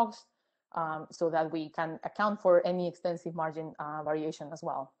instead of logs so that we can account for any extensive margin variation as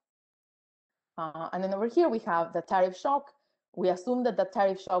well. And then over here, we have the tariff shock. We assume that the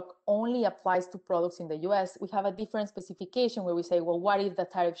tariff shock only applies to products in the US. We have a different specification where we say, well, what if the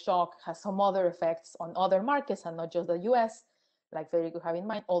tariff shock has some other effects on other markets and not just the US, like Federico have in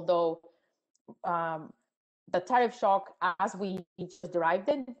mind, although the tariff shock, as we just derived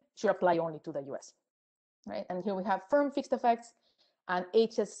it, should apply only to the US, right? And here we have firm fixed effects and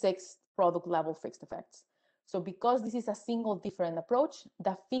HS6 product level fixed effects. So because this is a single different approach,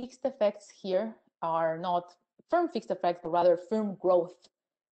 the fixed effects here are not firm fixed effects, but rather firm growth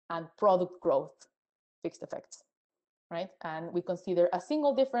and product growth fixed effects, right? And we consider a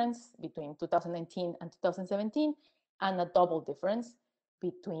single difference between 2019 and 2017 and a double difference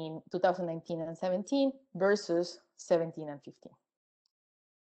between 2019 and 17 versus 17 and 15.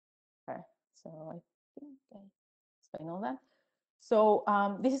 Okay, so I think I explained all that. So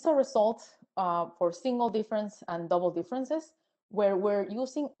this is a result for single difference and double differences, where we're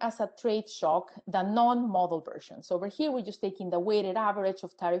using as a trade shock the non-model version. So over here, we're just taking the weighted average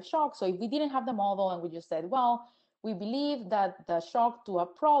of tariff shock. So if we didn't have the model and we just said, well, we believe that the shock to a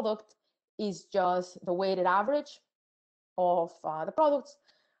product is just the weighted average of the products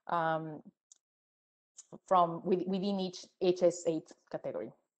from within each HS8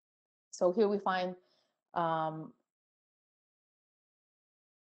 category. So here we find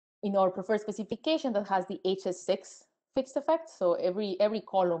in our preferred specification that has the HS6 fixed effect. So every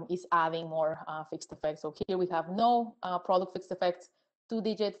column is adding more fixed effects. So here we have no product fixed effects,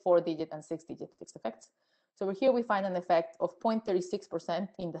 2-digit, 4-digit, and 6-digit fixed effects. So over here we find an effect of 0.36%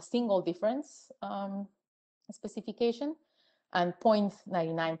 in the single difference specification and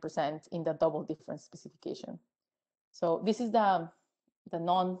 0.99% in the double difference specification. So this is the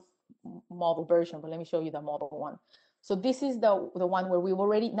non-model version, but let me show you the model one. So this is the one where we've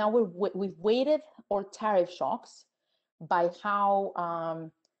already, now we've weighted our tariff shocks by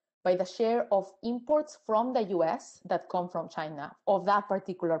how, by the share of imports from the US that come from China of that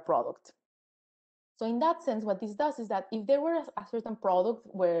particular product. So in that sense, what this does is that if there were a certain product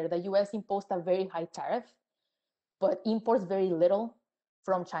where the US imposed a very high tariff, but imports very little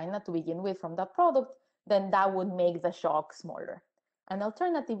from China to begin with from that product, then that would make the shock smaller. And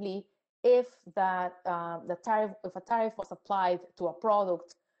alternatively, if a tariff was applied to a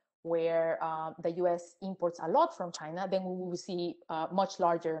product where the US imports a lot from China, then we will see much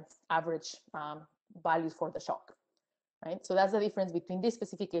larger average values for the shock, right? So that's the difference between this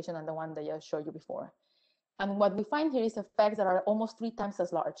specification and the one that I showed you before. And what we find here is effects that are almost 3 times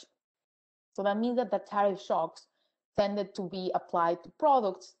as large. So that means that the tariff shocks tended to be applied to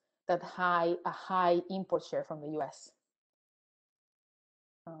products that have a high import share from the US.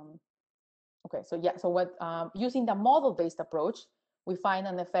 Okay, so yeah, so what using the model-based approach, we find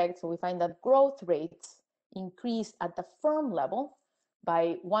an effect. So we find that growth rates increase at the firm level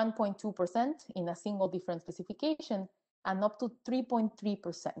by 1.2% in a single difference specification and up to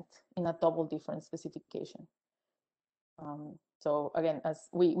 3.3% in a double difference specification. So again, as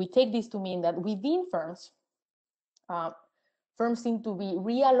we take this to mean that within firms, firms seem to be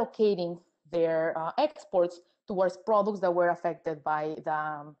reallocating their exports towards products that were affected by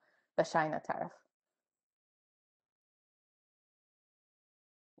the China tariff.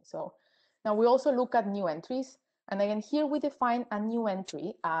 So now we also look at new entries. And again, here we define a new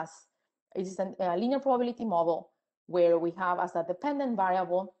entry as it is a linear probability model where we have as a dependent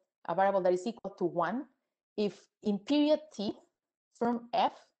variable, a variable that is equal to 1 if in period T, firm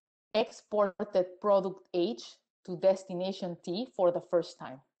F exported product H to destination T for the first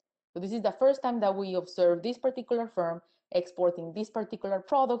time. So this is the first time that we observe this particular firm exporting this particular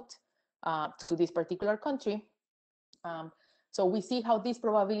product to this particular country. So we see how this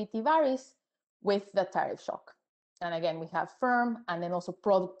probability varies with the tariff shock. And again, we have firm and then also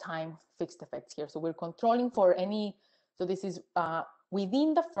product time fixed effects here. So we're controlling for any, so this is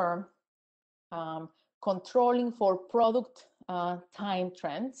within the firm, controlling for product time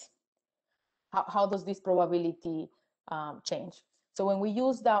trends. How does this probability change? So when we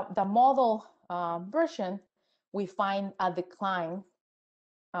use the model version, we find a decline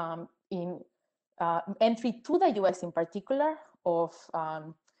in entry to the US in particular of,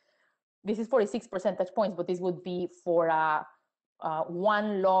 this is 46 percentage points, but this would be for a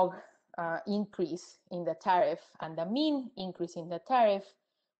 1 log increase in the tariff, and the mean increase in the tariff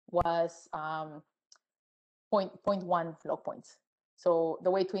was 0.1 log points. So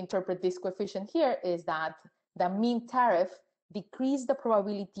the way to interpret this coefficient here is that the mean tariff decreased the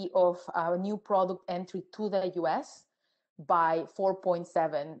probability of a new product entry to the US by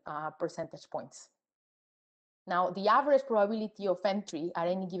 4.7 percentage points. Now, the average probability of entry at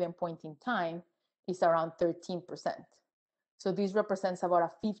any given point in time is around 13%. So this represents about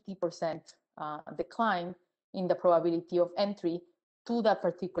a 50% decline in the probability of entry to that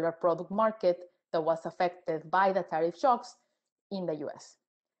particular product market that was affected by the tariff shocks in the US.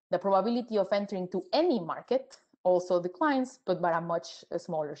 The probability of entering to any market also declines, but by a much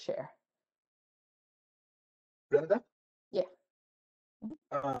smaller share. Brenda? Yeah.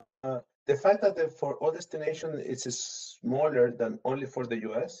 The fact that for all destinations it's smaller than only for the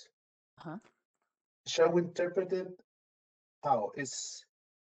US, shall we interpret it how?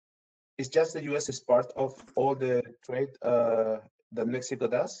 it's just the US is part of all the trade that Mexico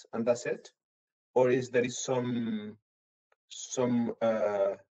does, and that's it? Or is there is some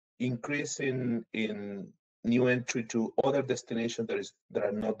increase in new entry to other destinations that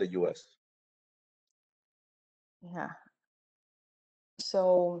are not the US? Yeah.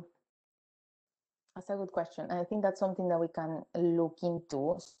 So that's a good question. And I think that's something that we can look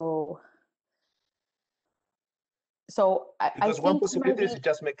into. Because I one think possibility maybe, is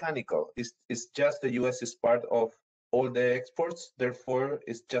just mechanical. It's just the US is part of all the exports, therefore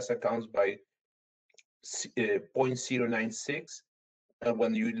it just accounts by 0.096. And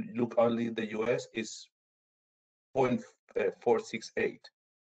when you look only the US is 0.468.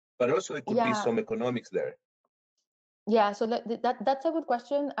 But also it could be some economics there. Yeah, so that's a good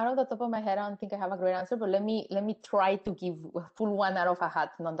question. Out of the top of my head, I don't think I have a great answer, but let me try to pull one out of a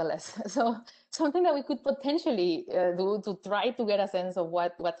hat nonetheless. So something that we could potentially do to try to get a sense of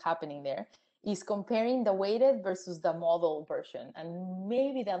what's happening there is comparing the weighted versus the model version, and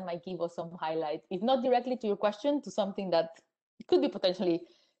maybe that might give us some highlight, if not directly to your question, to something that could be potentially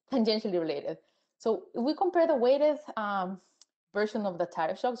tangentially related. So if we compare the weighted version of the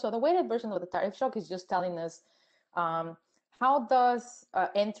tariff shock, so the weighted version of the tariff shock is just telling us how does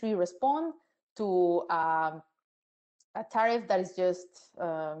entry respond to a tariff that is just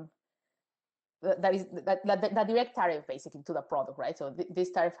that direct tariff basically to the product, right? So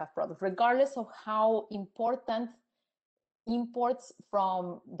this tariff has product, regardless of how important imports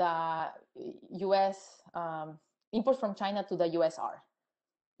from the US, imports from China to the US are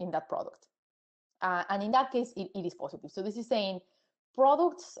in that product. And in that case, it is positive. So this is saying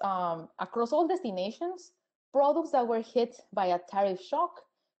products across all destinations, products that were hit by a tariff shock,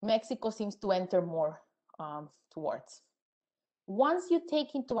 Mexico seems to enter more towards. Once you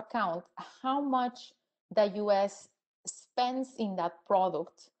take into account how much the US spends in that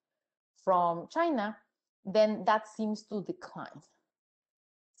product from China, then that seems to decline.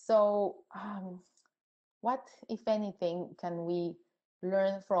 So what, if anything, can we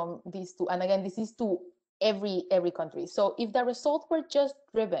learn from these two? And again, this is to every country. So if the results were just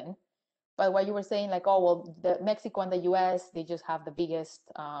driven by what you were saying, like, oh, well, the Mexico and the US, they just have the biggest,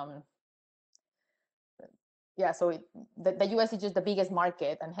 so the US is just the biggest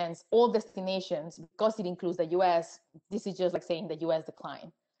market, and hence all destinations, because it includes the US, this is just like saying the US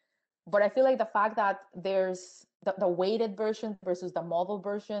decline. But I feel like the fact that there's the weighted version versus the model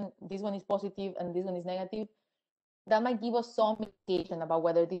version, this one is positive and this one is negative, that might give us some indication about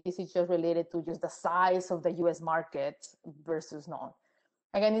whether this is just related to just the size of the US market versus not.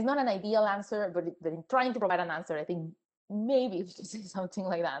 Again, it's not an ideal answer, but in trying to provide an answer, I think maybe we should say something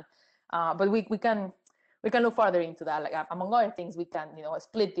like that. But we can look further into that. Like, among other things, we can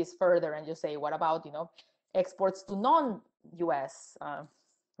split this further and just say, what about exports to non-US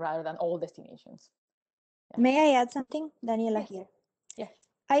rather than all destinations? Yeah. May I add something, Daniela? Yes. Here? Yeah.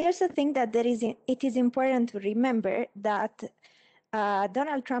 I also think that it is important to remember that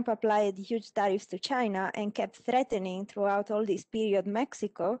Donald Trump applied huge tariffs to China and kept threatening throughout all this period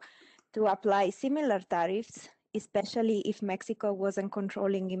Mexico to apply similar tariffs, especially if Mexico wasn't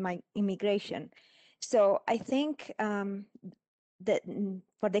controlling immigration. So I think that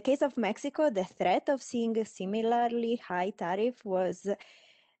for the case of Mexico, the threat of seeing a similarly high tariff was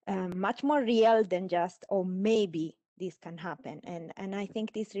much more real than just, oh, maybe this can happen. And I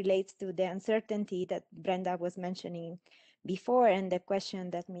think this relates to the uncertainty that Brenda was mentioning before, and the question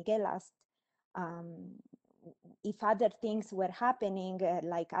that Miguel asked, if other things were happening,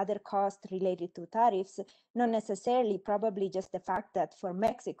 like other costs related to tariffs, not necessarily, probably just the fact that for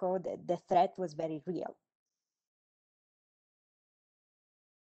Mexico, the threat was very real.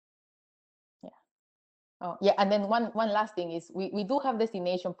 Oh, yeah, and then one last thing is we do have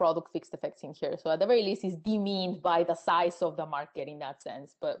destination product fixed effects in here. So at the very least, it's demeaned by the size of the market in that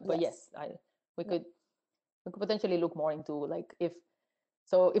sense. But yes, we could potentially look more into, like,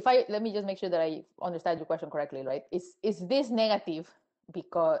 let me just make sure that I understand your question correctly, right? Is this negative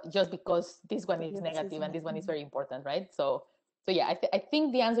because this one is negative and this one is very important, right? So yeah, I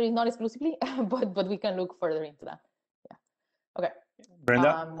think the answer is not exclusively, but we can look further into that. Yeah. Okay.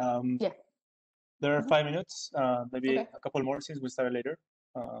 Brenda. Yeah. There are 5 minutes, maybe a couple more since we started later.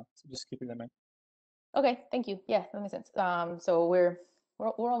 So just keep it in mind. Okay, thank you. Yeah, that makes sense. So we're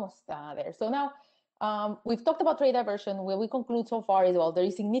almost there. So now we've talked about trade diversion. What we conclude so far is, well, there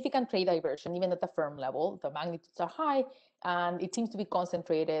is significant trade diversion, even at the firm level. The magnitudes are high, and it seems to be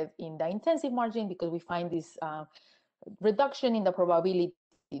concentrated in the intensive margin, because we find this reduction in the probability,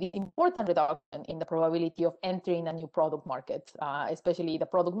 the important reduction in the probability of entering a new product market, especially the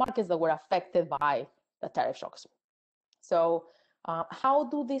product markets that were affected by the tariff shocks. So How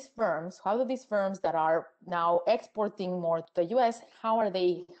do these firms that are now exporting more to the US, how are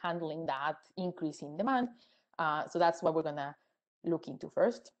they handling that increase in demand? So that's what we're gonna look into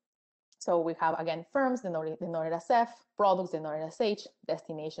first. So we have, again, firms denoted as F, products denoted as H,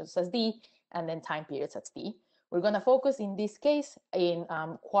 destinations as D, and then time periods as T. We're gonna focus in this case in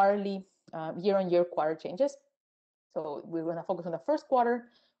quarterly, year-on-year quarter changes. So we're gonna focus on the first quarter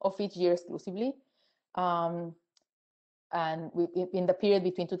of each year exclusively. And in the period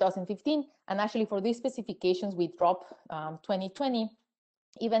between 2015, and actually for these specifications, we dropped 2020,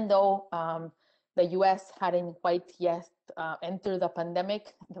 even though the US hadn't quite yet entered the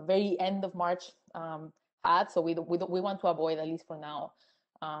pandemic. The very end of March had, so we want to avoid, at least for now,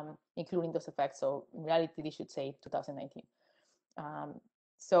 including those effects. So in reality, they should say 2019.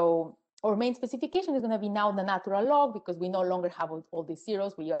 So our main specification is going to be now the natural log, because we no longer have all these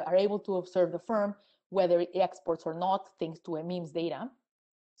zeros. We are able to observe the firm, whether it exports or not, thanks to EMIMS data.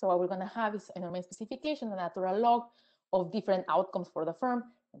 So what we're going to have is in our main specification, the natural log of different outcomes for the firm: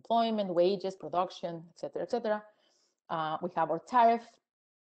 employment, wages, production, et cetera, et cetera. We have our tariff,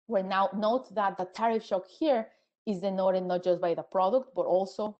 where now note that the tariff shock here is denoted not just by the product, but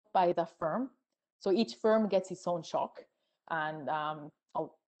also by the firm. So each firm gets its own shock. And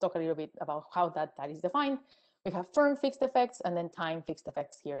I'll talk a little bit about how that is defined. We have firm fixed effects and then time fixed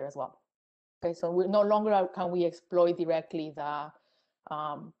effects here as well. Okay, so we no longer can we exploit directly the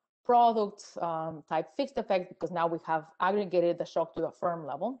product type fixed effect, because now we have aggregated the shock to the firm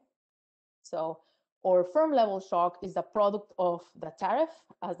level. So our firm level shock is the product of the tariff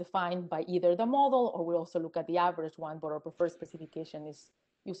as defined by either the model, or we also look at the average one, but our preferred specification is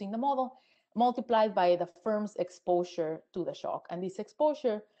using the model, multiplied by the firm's exposure to the shock. And this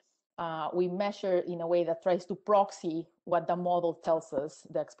exposure we measure in a way that tries to proxy what the model tells us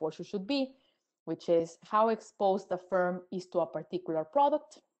the exposure should be, which is how exposed the firm is to a particular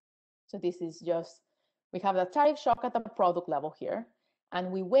product. So this is just, we have the tariff shock at the product level here,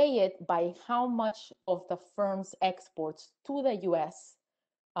 and we weigh it by how much of the firm's exports to the US,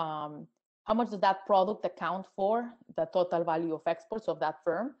 how much does that product account for the total value of exports of that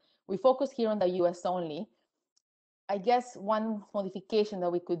firm. We focus here on the US only. I guess one modification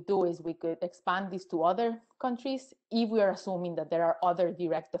that we could do is we could expand this to other countries if we are assuming that there are other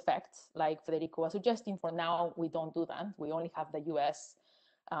direct effects, like Federico was suggesting. For now, we don't do that. We only have the US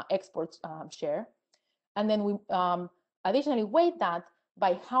exports share. And then we additionally weight that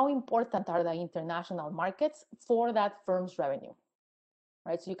by how important are the international markets for that firm's revenue,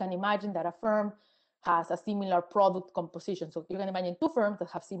 right? So you can imagine that a firm has a similar product composition. So you can imagine two firms that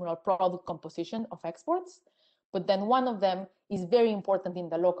have similar product composition of exports, but then one of them is very important in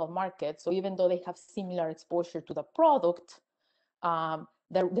the local market. So even though they have similar exposure to the product,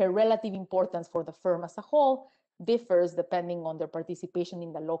 their relative importance for the firm as a whole differs depending on their participation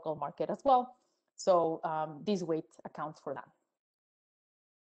in the local market as well. So this weight accounts for that.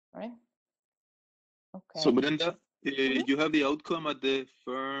 All right. Okay. So Brenda, you have the outcome at the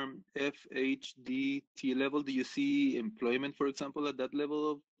firm FHDT level. Do you see employment, for example, at that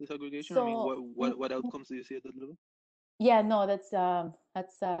level of disaggregation? So, I mean, what outcomes do you see at that level? Yeah, no, that's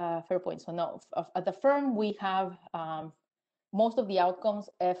a fair point. So no, at the firm we have most of the outcomes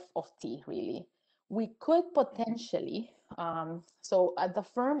F of T, really. We could potentially, so at the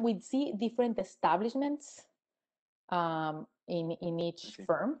firm we'd see different establishments in each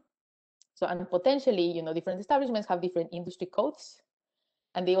firm. So, and potentially, different establishments have different industry codes,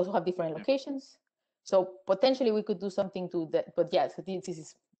 and they also have different locations. So potentially we could do something to that, but yeah, so this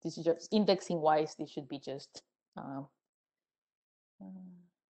is just indexing wise, this should be just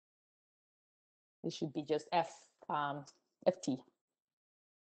FT,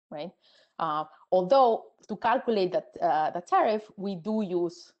 right? Although to calculate that the tariff, we do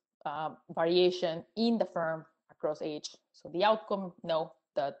use variation in the firm across age. So the outcome, no.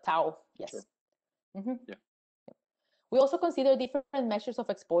 The tau, yes. Sure. Mm-hmm. Yeah. We also consider different measures of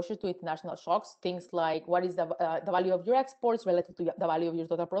exposure to international shocks. Things like what is the value of your exports relative to the value of your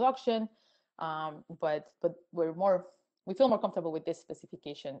total production. But we feel more comfortable with this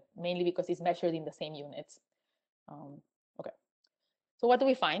specification, mainly because it's measured in the same units. Okay. So what do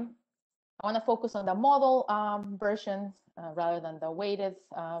we find? I want to focus on the model version rather than the weighted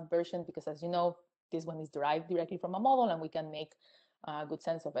version, because as you know, this one is derived directly from a model and we can make good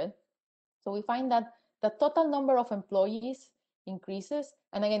sense of it. So we find that the total number of employees increases.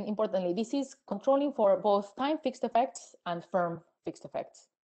 And again, importantly, this is controlling for both time fixed effects and firm fixed effects.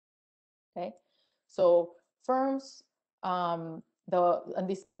 Okay, so firms, we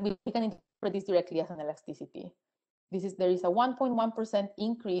can interpret this directly as an elasticity. There is a 1.1%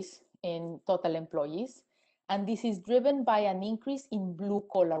 increase in total employees, And this is driven by an increase in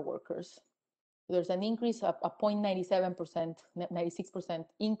blue-collar workers. There's an increase of a 0.97%, 96%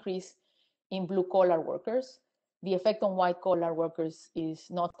 increase in blue-collar workers. The effect on white-collar workers is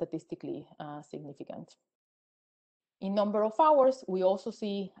not statistically significant. In number of hours, we also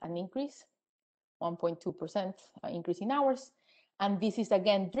see an increase, 1.2% increase in hours. And this is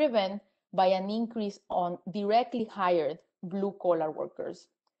again driven by an increase on directly hired blue-collar workers.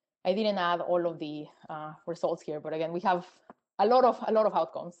 I didn't add all of the results here, but again, we have a lot of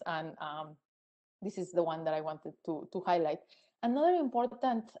outcomes, and this is the one that I wanted to highlight. Another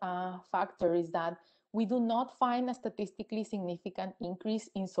important factor is that we do not find a statistically significant increase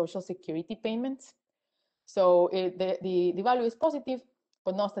in Social Security payments. So the value is positive,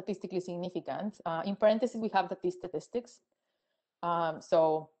 but not statistically significant. In parentheses, we have the statistics.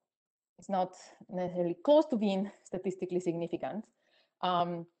 So it's not necessarily close to being statistically significant.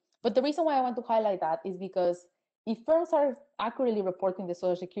 But the reason why I want to highlight that is because if firms are accurately reporting the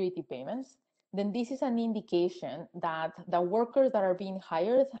Social Security payments, then this is an indication that the workers that are being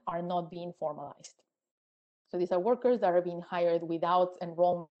hired are not being formalized. So these are workers that are being hired without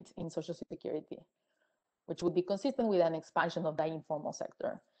enrollment in Social Security, which would be consistent with an expansion of the informal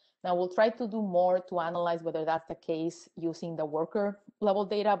sector. Now, we'll try to do more to analyze whether that's the case using the worker level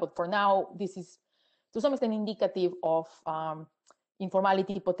data, but for now, this is to some extent indicative of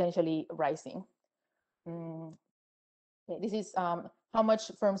informality potentially rising. This is how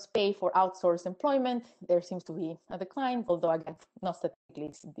much firms pay for outsourced employment. There seems to be a decline, although again, not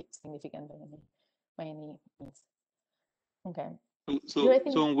statistically significant by any means. Okay. So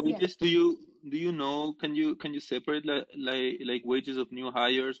on wages, yeah. do you know, can you separate like wages of new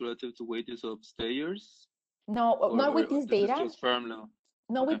hires relative to wages of stayers? No, not with this data. Just firm level.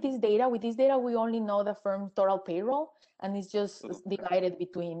 No, okay. With this data, we only know the firm's total payroll, and it's just divided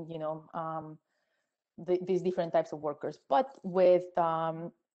between, you know, these different types of workers. But with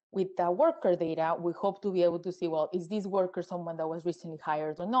the worker data, we hope to be able to see, well, is this worker someone that was recently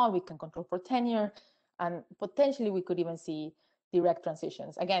hired or not? We can control for tenure, and potentially we could even see direct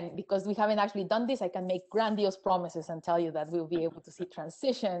transitions. Again, because we haven't actually done this, I can make grandiose promises and tell you that we'll be able to see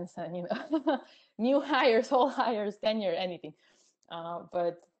transitions and, you know, new hires, old hires, tenure, anything.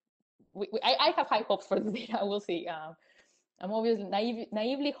 But I have high hopes for the data. We'll see. I'm obviously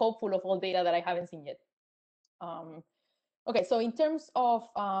naively hopeful of all data that I haven't seen yet. Okay, so in terms of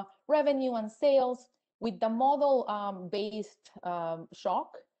revenue and sales, with the model-based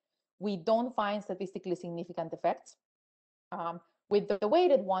shock, we don't find statistically significant effects. With the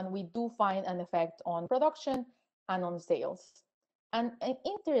weighted one, we do find an effect on production and on sales. And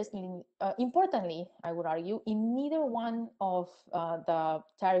interestingly, importantly, I would argue, in neither one of the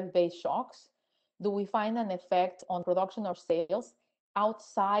tariff-based shocks do we find an effect on production or sales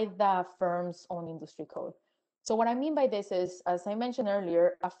outside the firm's own industry code. So what I mean by this is, as I mentioned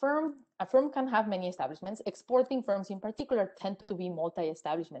earlier, a firm can have many establishments. Exporting firms in particular tend to be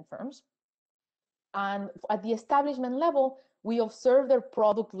multi-establishment firms. And at the establishment level, we observe their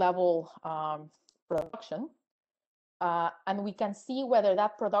product level production. And we can see whether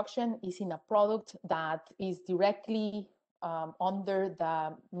that production is in a product that is directly under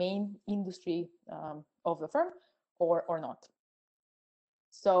the main industry of the firm or not.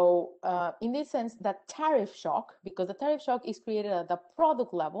 So in this sense, the tariff shock, because the tariff shock is created at the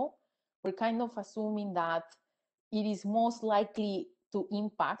product level, we're kind of assuming that it is most likely to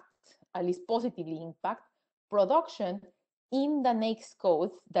impact, at least positively impact, production in the next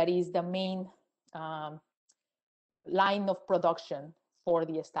code that is the main line of production for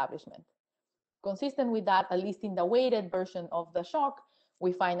the establishment. Consistent with that, at least in the weighted version of the shock,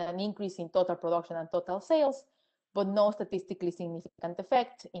 we find an increase in total production and total sales, but no statistically significant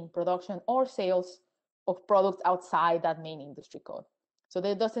effect in production or sales of products outside that main industry code. So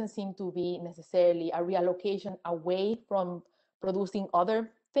there doesn't seem to be necessarily a reallocation away from producing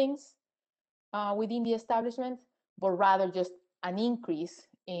other things within the establishment, but rather just an increase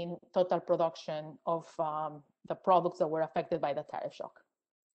in total production of the products that were affected by the tariff shock.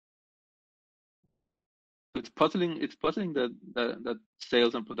 It's puzzling that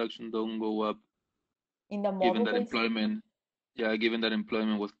sales and production don't go up in the given that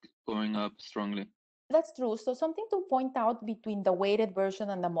employment was going up strongly. That's true. So something to point out between the weighted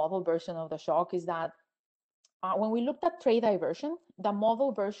version and the model version of the shock is that when we looked at trade diversion, the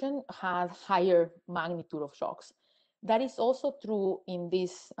model version had higher magnitude of shocks. That is also true in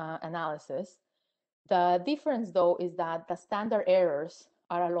this analysis. The difference, though, is that the standard errors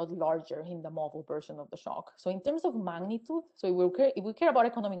are a lot larger in the model version of the shock. So in terms of magnitude, so if we care about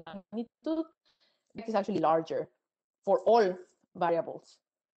economic magnitude, it is actually larger for all variables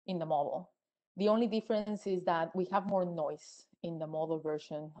in the model. The only difference is that we have more noise in the model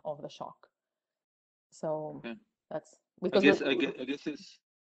version of the shock. So that's because I guess it's,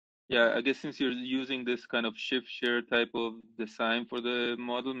 yeah, I guess since you're using this kind of shift share type of design for the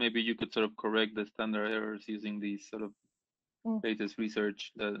model, maybe you could sort of correct the standard errors using these sort of latest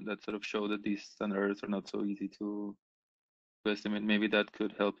research that sort of show that these standard errors are not so easy to estimate. Maybe that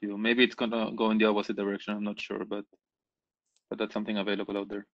could help you. Maybe it's gonna go in the opposite direction. I'm not sure, but that's something available out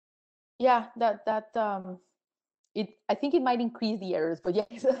there. Yeah, I think it might increase the errors, but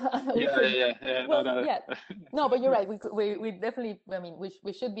yes. No, but you're right. We definitely, I mean,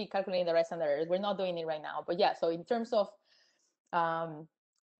 we should be calculating the rest of the errors. We're not doing it right now, but yeah. So in terms of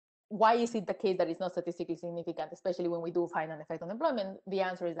why is it the case that it's not statistically significant, especially when we do find an effect on employment? The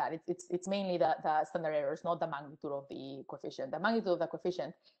answer is that it's mainly the standard errors, not the magnitude of the coefficient. The magnitude of the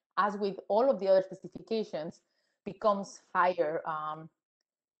coefficient, as with all of the other specifications, becomes higher.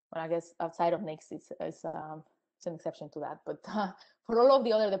 Well, I guess outside of NAICS, it's an exception to that. But for all of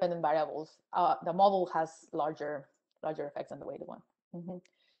the other dependent variables, the model has larger effects than the weighted one.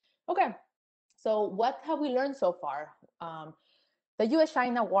 Okay, so what have we learned so far? The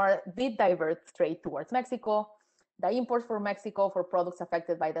US-China war did divert trade towards Mexico. The imports for Mexico for products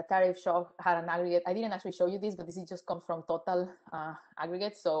affected by the tariff shock had an aggregate. I didn't actually show you this, but this just comes from total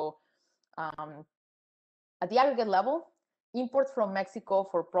aggregate. So at the aggregate level, imports from Mexico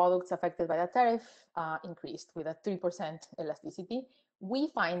for products affected by the tariff increased with a 3% elasticity. We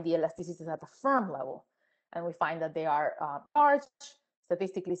find the elasticities at the firm level, and we find that they are large,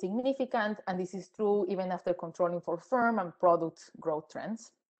 statistically significant, and this is true even after controlling for firm and product growth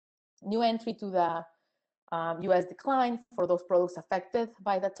trends. New entry to the US decline for those products affected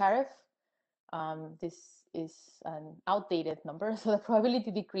by the tariff. This is an outdated number, so the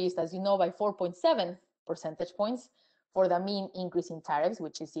probability decreased, as you know, by 4.7 percentage points for the mean increase in tariffs,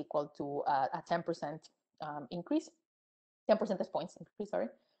 which is equal to a 10% increase, 10 percentage points increase, sorry.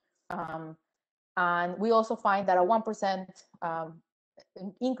 And we also find that a 1%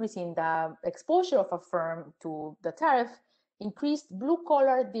 increase in the exposure of a firm to the tariff increased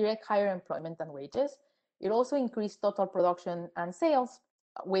blue-collar direct higher employment and wages. It also increased total production and sales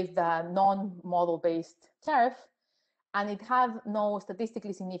with the non-model-based tariff, and it had no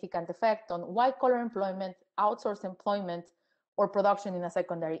statistically significant effect on white-collar employment, outsourced employment, or production in a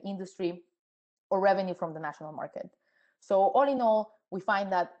secondary industry, or revenue from the national market. So all in all, we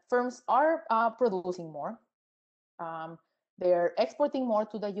find that firms are producing more. They're exporting more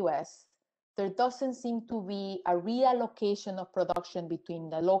to the US. There doesn't seem to be a reallocation of production between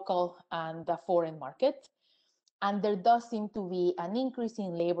the local and the foreign market. And there does seem to be an increase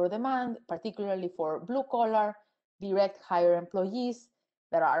in labor demand, particularly for blue-collar, direct hire employees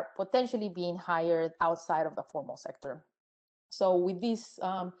that are potentially being hired outside of the formal sector. So with these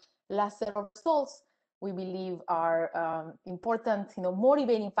last set of results, we believe are important,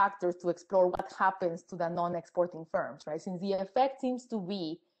 motivating factors to explore what happens to the non-exporting firms, right? Since the effect seems to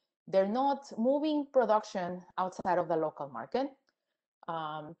be they're not moving production outside of the local market,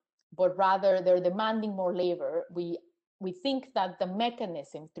 but rather they're demanding more labor. We think that the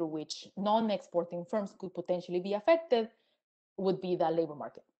mechanism through which non-exporting firms could potentially be affected would be the labor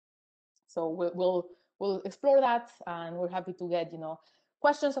market. So we'll explore that, and we're happy to get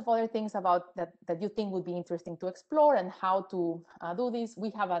questions of other things about that you think would be interesting to explore and how to do this.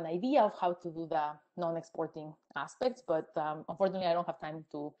 We have an idea of how to do the non-exporting aspects, but unfortunately I don't have time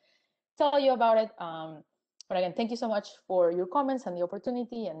to tell you about it. But again, thank you so much for your comments and the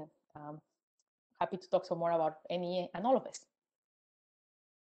opportunity, and happy to talk some more about any and all of this.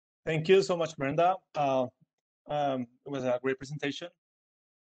 Thank you so much, Brenda. It was a great presentation.